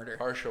 Partial murder.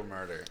 Partial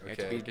murder. You have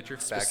to Okay, be get your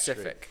facts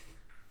specific.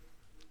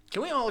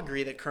 Can we all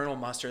agree that Colonel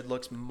Mustard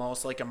looks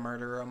most like a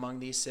murderer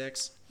among these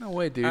six? No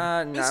way, dude. No,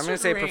 I'm Mr. gonna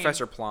say Green.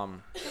 Professor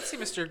Plum. Let's see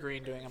Mr.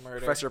 Green doing a murder.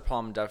 Professor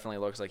Plum definitely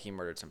looks like he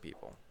murdered some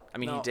people. I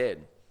mean, No. he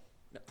did.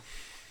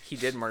 He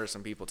did murder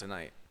some people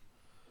tonight.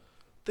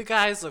 The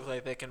guys look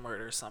like they can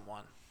murder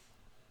someone.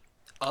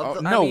 Oh,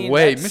 I no mean,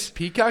 way. that's- Miss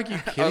Peacock, you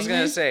kidding I was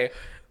gonna me? say,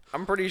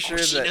 I'm pretty sure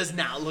she that. does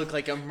not look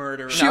like a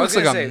murderer. She I was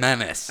looks like gonna a say-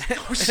 menace.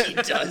 No, she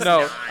does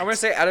No, not. I'm gonna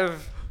say out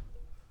of.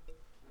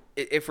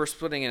 If we're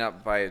splitting it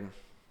up by,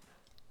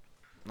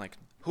 like,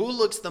 Who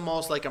looks the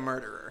most like a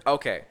murderer?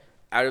 okay,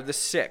 out of the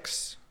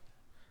 6.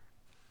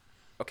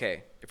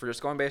 Okay, if we're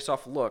just going based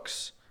off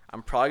looks,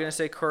 I'm probably gonna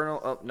say Colonel.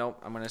 Oh no,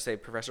 I'm gonna say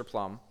Professor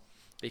Plum,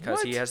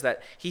 because he What?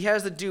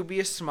 has the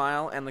dubious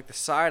smile and like the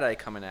side eye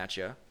coming at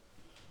you.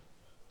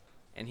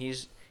 And he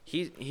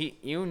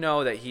you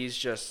know that he's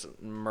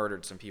just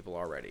murdered some people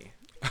already.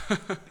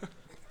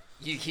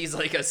 He's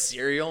like a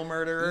serial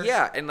murderer?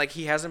 Yeah, and like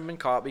he hasn't been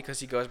caught because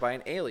he goes by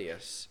an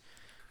alias.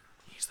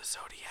 He's the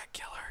Zodiac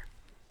Killer.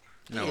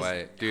 No He's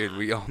way. Dude,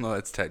 we all know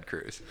it's Ted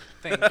Cruz.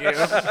 Thank you.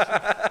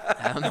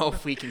 I don't know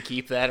if we can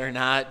keep that or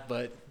not,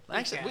 but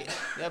actually,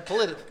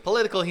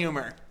 political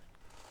humor.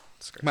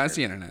 That's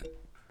the internet.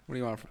 What do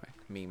you want from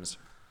me? Memes.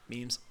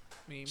 Memes.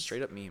 Memes.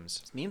 Straight up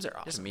memes. Memes are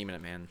Just awesome. memeing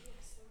it, man.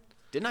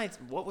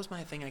 What was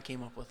my thing I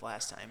came up with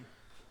last time?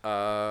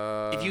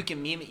 If If you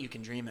can meme it, you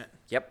can dream it.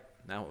 Yep,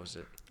 that was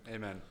it.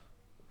 Amen.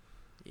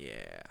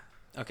 Yeah.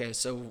 Okay,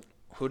 so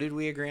who did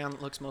we agree on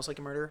looks most like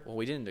a murderer? Well,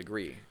 we didn't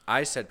agree.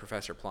 I said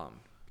Professor Plum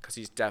because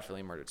he's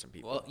definitely murdered some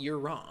people. Well, you're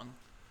wrong.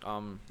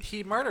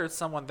 He murdered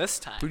someone this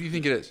time. Who do you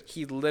think it is?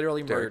 He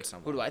literally Derek. murdered Who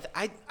someone.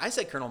 do I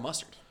said Colonel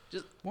Mustard.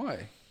 Just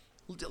Why?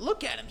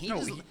 look at him.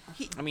 No,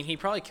 I mean, he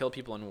probably killed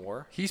people in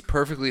war. He's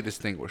perfectly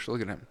distinguished.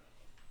 Look at him.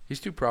 He's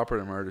too proper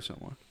to murder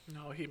someone.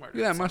 No, he murdered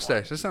Look at that someone.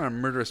 mustache. That's not a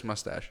murderous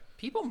mustache.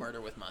 people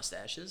murder with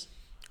mustaches.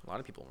 A lot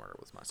of people murder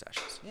with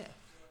mustaches. Yeah.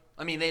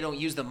 I mean, they don't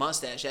use the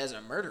mustache as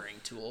a murdering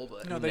tool,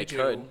 but No, mean, they, they do.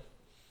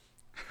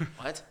 could.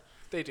 what?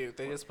 They do.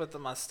 They just put the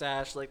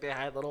mustache, like they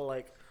hide little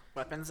like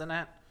weapons in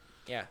it.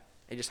 Yeah,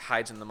 it just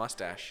hides in the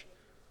mustache.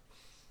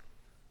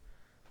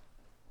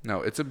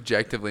 No, it's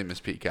objectively Miss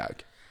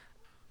Peacock.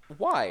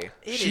 Why?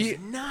 It is She-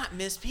 not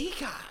Miss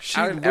Peacock. She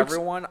Out of looks,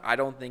 everyone, I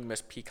don't think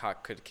Miss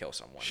Peacock could kill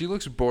someone. she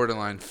looks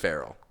borderline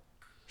feral.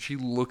 She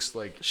looks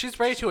like She's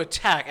ready to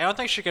attack. I don't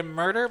think she can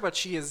murder, but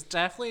she has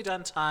definitely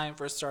done time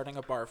for starting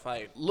a bar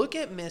fight. Look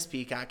at Miss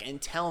Peacock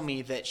and tell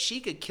me that she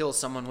could kill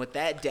someone with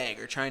that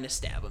dagger trying to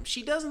stab him.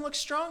 She doesn't look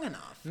strong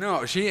enough.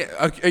 no. She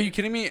are you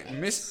kidding me?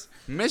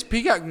 Miss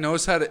Peacock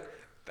knows how to.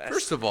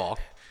 First of all,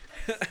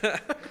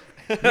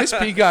 Miss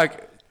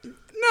Peacock,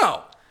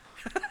 no,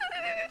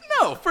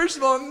 no. First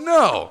of all,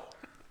 no.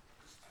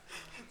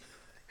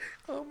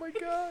 Oh my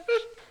gosh.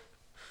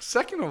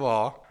 Second of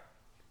all,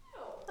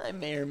 I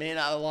may or may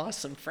not have lost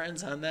some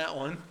friends on that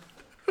one.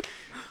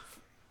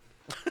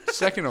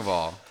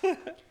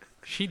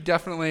 she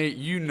definitely.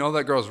 You know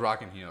that girl's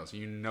rocking heels.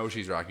 You know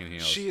she's rocking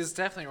heels. She is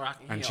definitely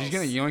rocking And heels. she's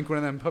gonna yoink one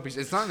of them puppies.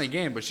 It's not in the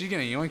game, but she's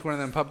gonna yoink one of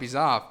them puppies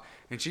off,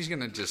 and she's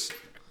gonna just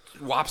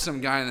whop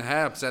some guy in the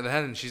head, upside the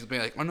head, and she's gonna be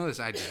like, "Oh no,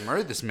 I just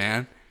murdered this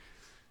man."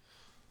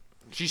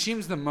 She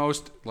seems the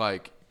most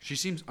like she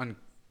seems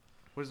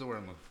what is the word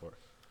I'm looking for?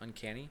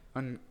 Uncanny.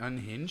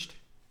 Unhinged.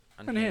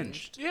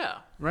 Unhinged. Yeah,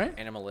 Right?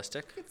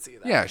 Animalistic. I can see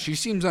that. Yeah, she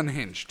seems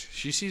unhinged.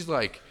 She seems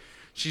like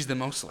she's the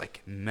most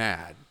like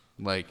mad.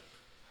 Like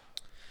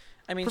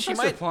I mean, Professor she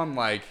might. Plum,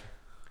 like,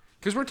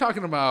 because we're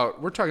talking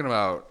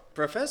about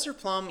Professor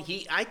Plum,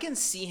 I can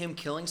see him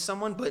killing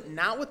someone, but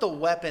not with the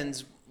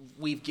weapons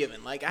we've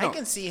given. Like, I No.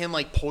 can see him,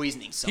 like,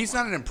 poisoning someone. he's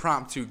not an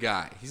impromptu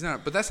guy. He's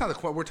not. But that's not the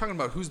question. We're talking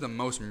about who's the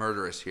most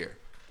murderous here.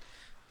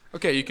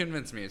 Okay, you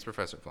convinced me. It's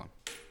Professor Plum.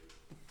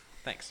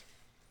 Thanks.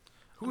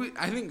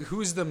 I think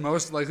who's the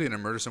most likely to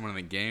murder someone in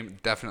the game?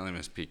 Definitely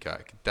Miss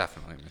Peacock.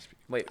 Definitely Miss Peacock.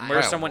 Wait, I-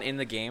 murder someone in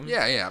the game?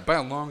 Yeah, by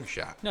a long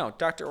shot. No,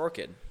 Dr.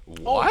 Orchid.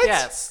 Oh, What?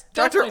 yes.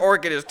 Dr. Definitely-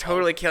 Orchid is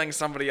totally killing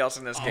somebody else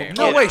in this game.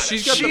 No Get way, out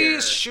she's of got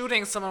She's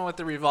shooting someone with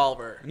the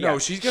revolver. No, Yeah,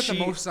 she's got the she-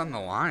 most on the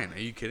line. Are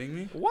you kidding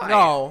me? Why?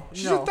 No,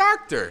 She's no. a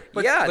doctor.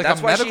 Yeah, like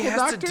that's a why she medical has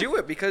doctor? to do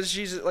it, because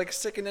she's like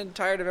sick and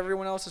tired of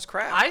everyone else's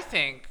crap. I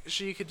think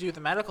she could do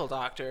the medical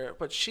doctor,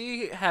 but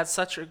she had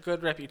such a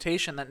good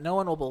reputation that no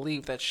one will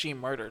believe that she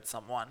murdered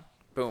someone.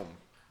 Boom.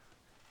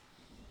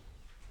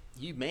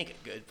 You make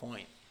a good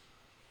point.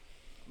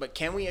 But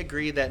can we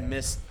agree that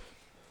Miss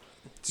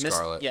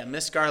Scarlet.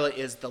 Miss Scarlet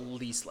is the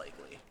least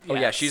likely? Oh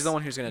yeah, Yes. she's the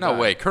one who's gonna No die.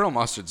 way. Colonel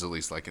Mustard's the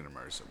least likely to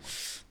murder someone.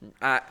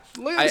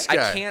 Look at I this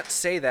guy. can't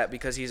say that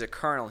because he's a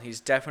colonel. He's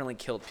definitely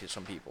killed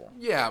some people.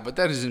 Yeah, but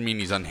that doesn't mean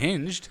he's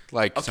unhinged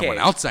like Okay, someone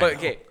else I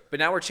know. but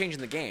now we're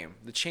changing the game.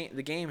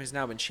 The game has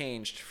now been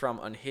changed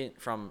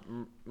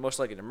from most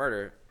likely to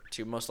murder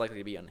to most likely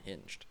to be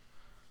unhinged.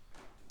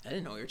 I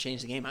didn't know we were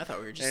changing the game. I thought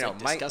we were just No,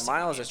 like discussing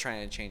Miles the is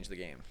trying to change the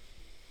game.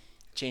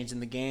 changing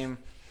the game.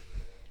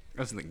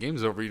 Listen, the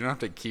game's over. You don't have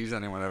to accuse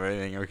anyone of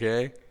anything,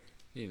 okay?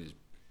 You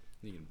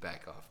can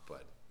back off,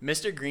 bud.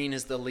 Mr. Green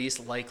is the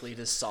least likely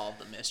to solve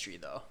the mystery,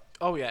 though.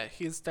 Oh yeah,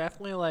 he's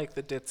definitely like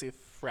the ditzy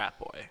frat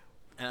boy.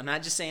 And I'm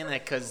not just saying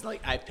that because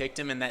like I picked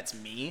him and that's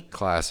me.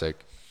 Classic.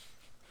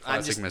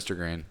 I'm Classic just- Mr.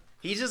 Green.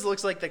 He just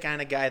looks like the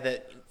kind of guy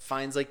that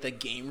finds like the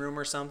game room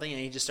or something and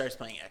he just starts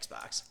playing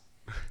Xbox.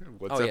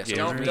 What's Oh, up, yes, Gabe?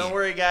 don't- Don't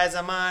worry, guys,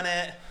 I'm on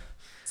it.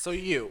 So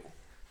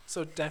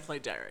definitely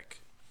Derek.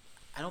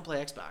 I don't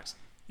play Xbox.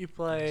 You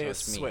play So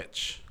it's me.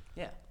 Switch.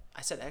 Yeah,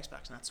 I said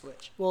Xbox, not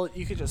Switch. Well,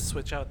 you could just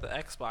switch out the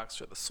Xbox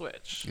for the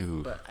Switch.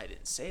 Ooh, But I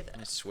didn't say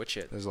that. Switch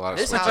it. there's a lot of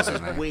This switches house in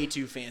is there. way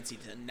too fancy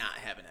to not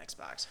have an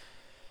Xbox.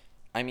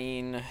 I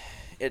mean,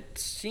 it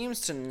seems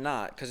to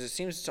not, because it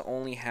seems to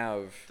only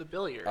have The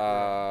billiard.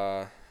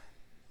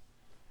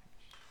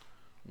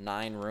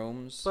 9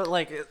 rooms. but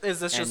like, is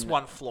this just and-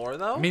 one floor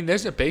though? I mean,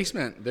 there's a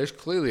basement. There's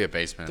clearly a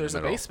basement. There's a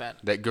in the middle basement.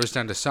 that goes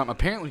down to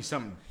apparently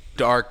some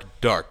dark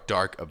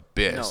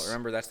abyss. No,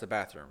 remember that's the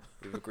bathroom.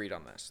 We've agreed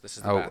on this. This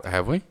is the Oh, bathroom.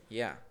 have we?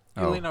 Yeah,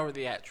 you oh. lean over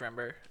the edge,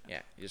 remember?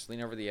 yeah. You just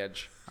lean over the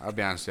edge. I'll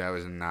be honest with you, I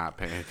was not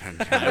paying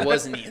attention. I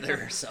wasn't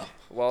either, so.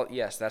 Well,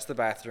 yes, that's the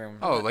bathroom.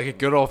 Oh, like a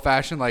good old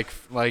fashioned like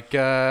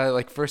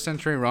first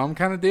century Rome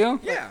kind of deal?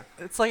 yeah,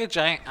 It's like a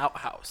giant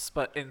outhouse,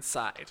 but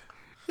inside.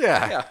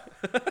 Yeah.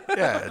 yeah,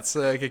 Yeah, it's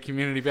like a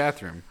community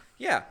bathroom.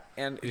 yeah.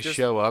 And You just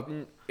show up,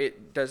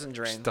 It doesn't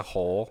drain. just a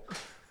hole.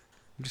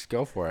 Just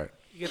go for it.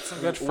 You get some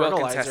good Well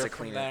fertilizer contested, from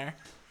clean it. there.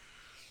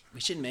 We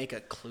should make a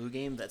Clue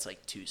game that's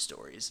like 2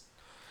 stories.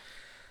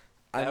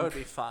 That I'm- would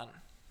be fun.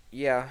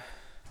 Yeah,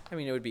 I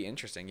mean it would be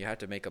interesting. You had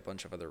to make a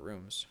bunch of other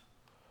rooms.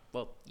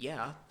 Well,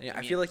 yeah. Yeah, I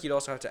mean, feel like you'd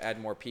also have to add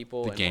more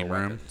people. The and game more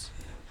room? weapons.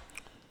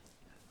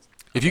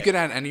 If you could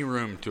add any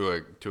room to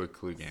a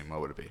clue game, what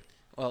would it be?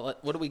 Well,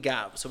 what do we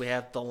got? So we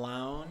have the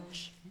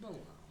lounge.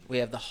 We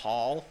have the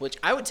hall, which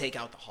I would take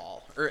out the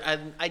hall, or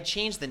I'd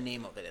change the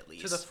name of it at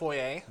least. To the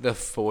foyer. The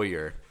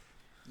foyer.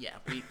 Yeah,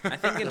 I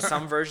think in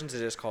some versions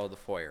it is called the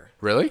foyer.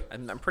 Really?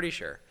 I'm pretty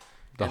sure.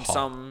 The in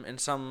hall.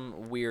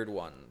 some weird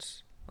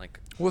ones, like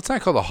Well, it's not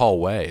called the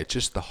hallway. It's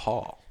just the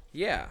hall.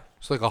 yeah.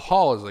 So like a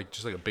hall is like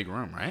just like a big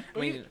room, right? I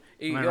mean,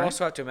 Am I you right?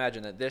 also have to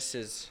imagine that this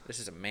is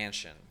a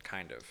mansion,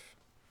 kind of.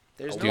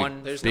 there's Dude, no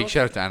one- there's Big no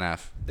shout out to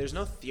NF. there's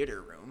no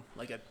theater room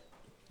like a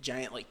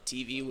giant like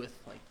TV with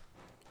like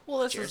Well,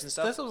 this Chairs was and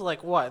stuff? this was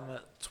like what in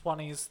the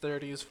 20s,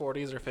 30s,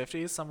 40s, or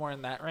 50s, somewhere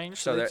in that range.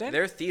 So they did?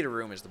 their theater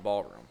room is the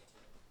ballroom.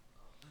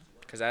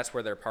 because that's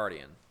where they're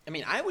partying. I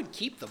mean, I would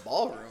keep the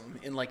ballroom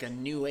in like a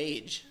new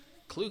age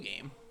Clue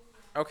game.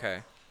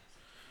 Okay.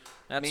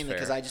 That's Mainly fair.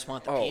 because I just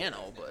want the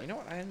piano. But You know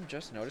what I'm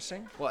just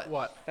noticing? what?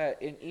 What?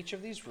 That in each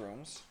of these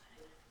rooms,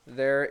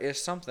 there is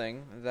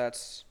something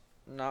that's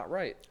not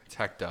right. It's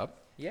hecked up.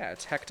 Yeah,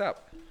 it's hecked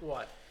up.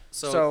 What?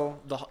 So,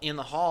 in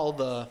the hall,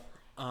 the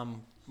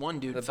one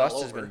dude The fell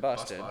bust has over. been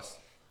busted.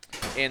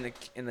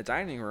 In the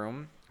dining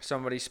room,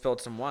 somebody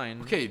spilled some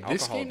wine. Okay,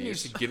 this alcohol game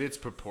needs abuse. to get its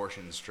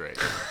proportions straight.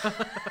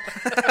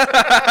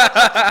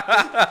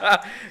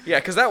 Yeah,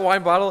 because that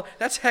wine bottle,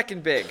 that's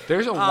heckin' big.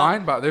 There's a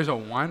wine bottle. There's a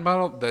wine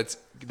bottle that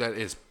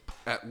is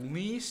at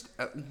least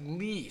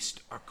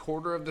a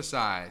quarter of the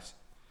size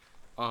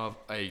of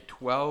a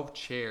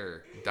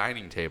 12-chair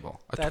dining table.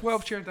 A That's-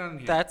 12-chair dining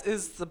table. That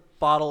is the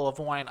bottle of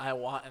wine I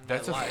want in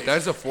That's my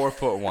life. a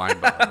 4-foot wine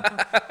bottle.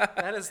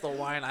 That is the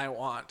wine I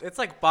want. It's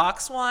like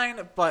box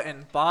wine, but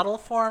in bottle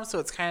form, so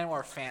it's kind of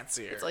more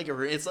fancier.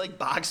 It's like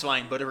box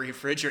wine, but a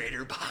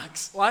refrigerator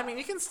box. Well, I mean,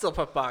 you can still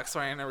put box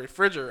wine in a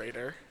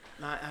refrigerator.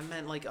 No, I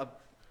meant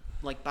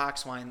like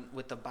box wine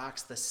with the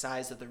box the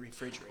size of the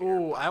refrigerator.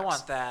 Ooh, I box.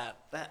 want that.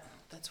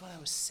 That's what I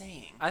was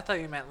saying. I thought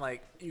you meant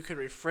like you could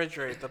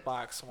refrigerate the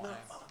box wine.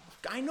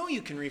 I know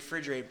you can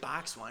refrigerate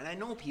box wine. I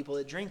know people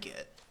that drink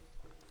it.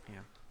 Yeah.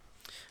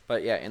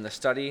 But yeah, in the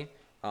study,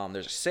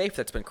 there's a safe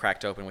that's been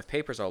cracked open with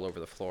papers all over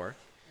the floor.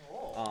 In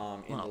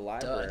the Well,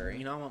 duh. library.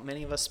 You know how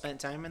many of us spent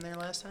time in there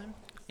last time?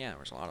 Yeah, there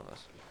was a lot of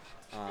us.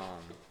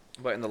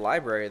 But in the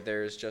library,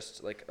 there's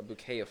just like a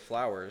bouquet of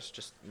flowers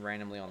just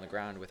randomly on the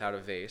ground without a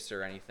vase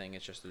or anything.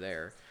 It's just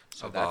there.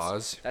 So A that's,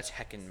 vase. That's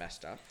heckin'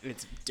 messed up.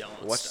 It's don't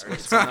What's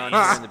start. going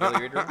on here in the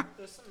billiard room?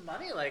 There's some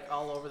money like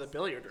all over the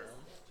billiard room.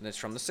 And it's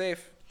from the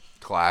safe.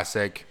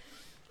 Classic.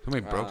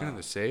 Somebody broke into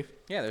the safe?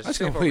 Yeah, there's That's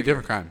a a safe completely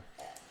over here. different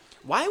crime.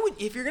 Why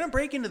would if you're gonna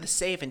break into the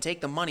safe and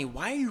take the money?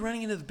 Why are you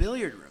running into the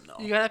billiard room though?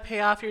 You gotta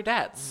pay off your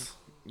debts.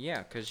 Yeah,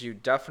 because you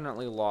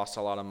definitely lost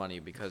a lot of money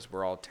because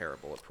we're all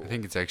terrible at pool. I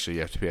think it's actually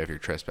you have to pay off your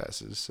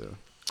trespasses. So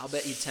I'll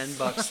bet you $10.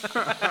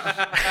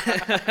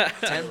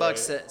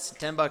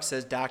 $10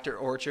 says Dr.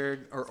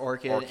 Orchard or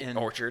Orchid and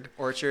Orchard.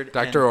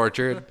 Dr.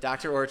 Orchard.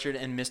 Dr. Orchard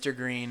and Mr.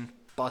 Green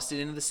busted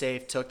into the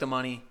safe, took the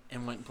money,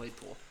 and went and played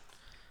pool.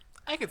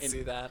 I could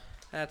see that.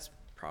 That's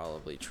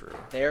probably true.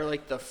 They're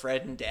like the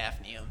Fred and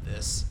Daphne of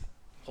this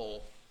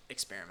whole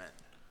experiment.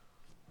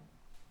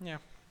 Yeah.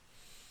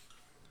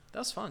 That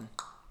was fun.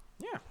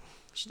 Yeah. We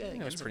should do I that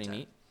think it was again pretty sometime.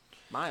 neat.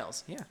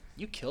 Miles, Yeah.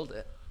 you killed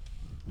it.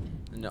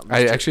 No,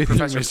 I Mr. actually think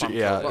Professor Mr.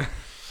 Yeah.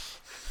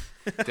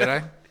 Plumfield. Did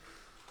I?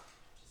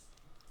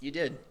 You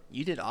did.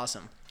 You did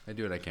awesome. I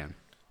do what I can.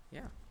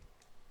 Yeah.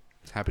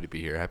 Happy to be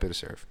here. Happy to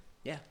serve.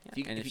 Yeah.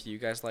 And if you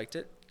guys liked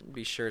it,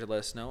 be sure to let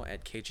us know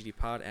at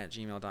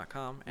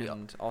kgdpod@gmail.com.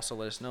 And also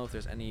let us know if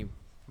there's any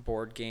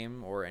board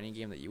game or any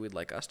game that you would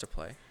like us to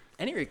play.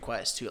 any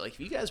requests too, like if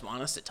you guys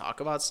want us to talk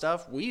about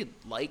stuff, we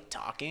like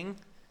talking.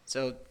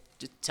 So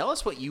just tell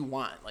us what you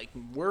want. Like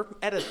we're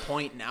at a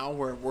point now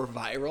where we're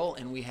viral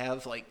and we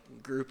have like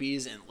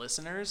groupies and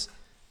listeners.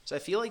 So I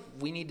feel like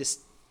we need to,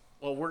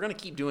 well, we're going to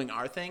keep doing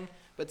our thing,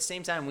 but at the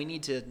same time we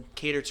need to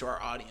cater to our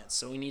audience.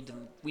 So we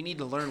need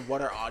to learn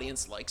what our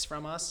audience likes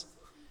from us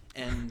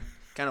and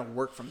kind of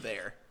work from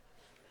there.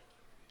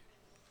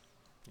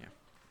 Yeah.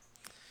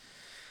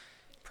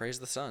 Praise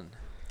the sun.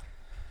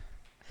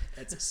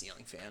 That's a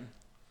ceiling fan.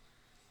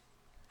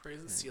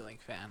 Praise the ceiling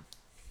fan.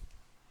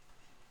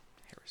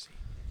 Heresy.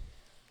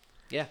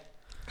 Yeah.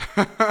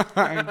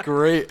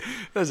 Great.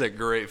 That's a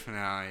great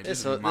finale.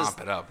 Just So mop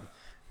it up.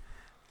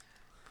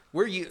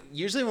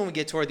 Usually when we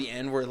get toward the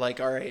end, we're like,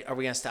 all right, are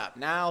we gonna stop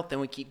now? Then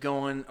we keep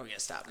going. Are we gonna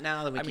stop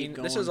now? Then we I keep mean,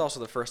 going. this is also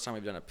the first time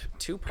we've done a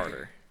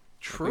two-parter.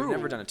 True. We've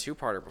never done a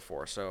two-parter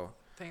before, so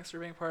Thanks for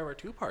being part of our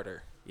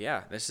two-parter.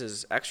 yeah, this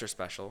is extra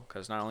special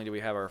because not only do we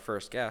have our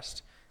first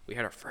guest, we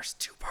had our first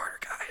two-parter,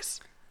 guys.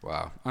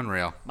 Wow.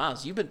 Unreal.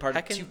 Miles, you've been part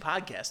of Heckin- 2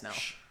 podcasts now.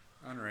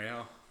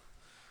 Unreal.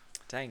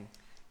 Dang.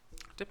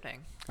 Dipning.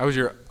 I was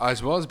your,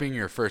 as well as being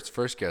your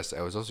first guest,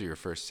 I was also your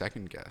first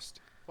second guest.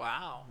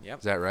 Wow. Yep.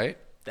 Is that right?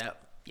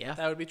 Yeah.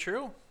 That would be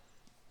true.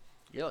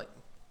 You're like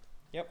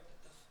Yep.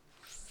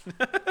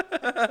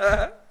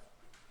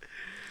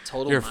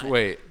 total. Your mind.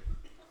 wait.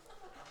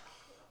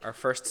 Our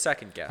first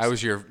second guest. I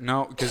was your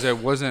no, because I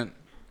wasn't,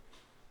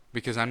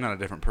 because I'm not a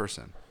different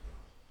person.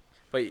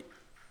 But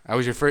I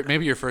was your first,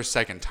 maybe your first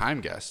second time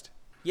guest.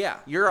 yeah,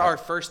 You're our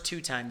first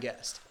 2-time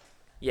guest.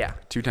 yeah.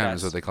 2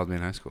 times That's- what they called me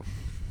in high school.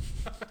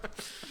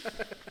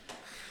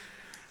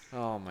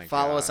 Oh my god.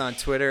 Follow us on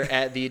Twitter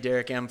at the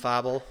Derek M.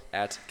 Fobble.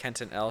 at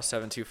Kenton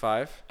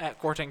L725. At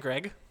Gorton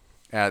Greg.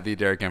 At the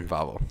Derek M.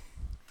 Fobble.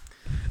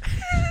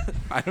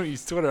 I don't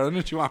use Twitter. I don't know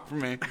what you want from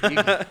me. You can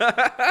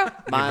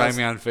find Miles,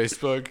 me on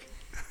Facebook.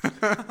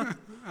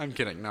 I'm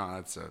kidding. No,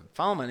 that's a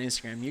follow him on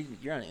Instagram.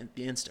 You're on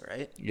the Insta,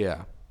 right?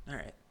 yeah. All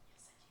right.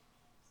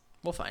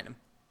 We'll find him.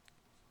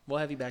 We'll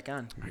have you back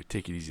on. All right,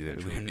 take it easy there,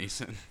 Liam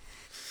Neeson.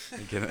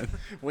 I get it.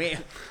 We.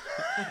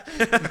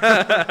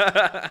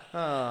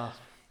 Oh,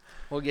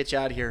 we'll get you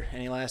out of here.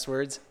 Any last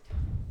words?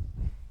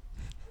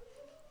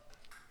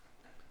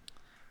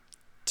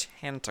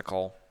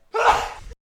 Tentacle.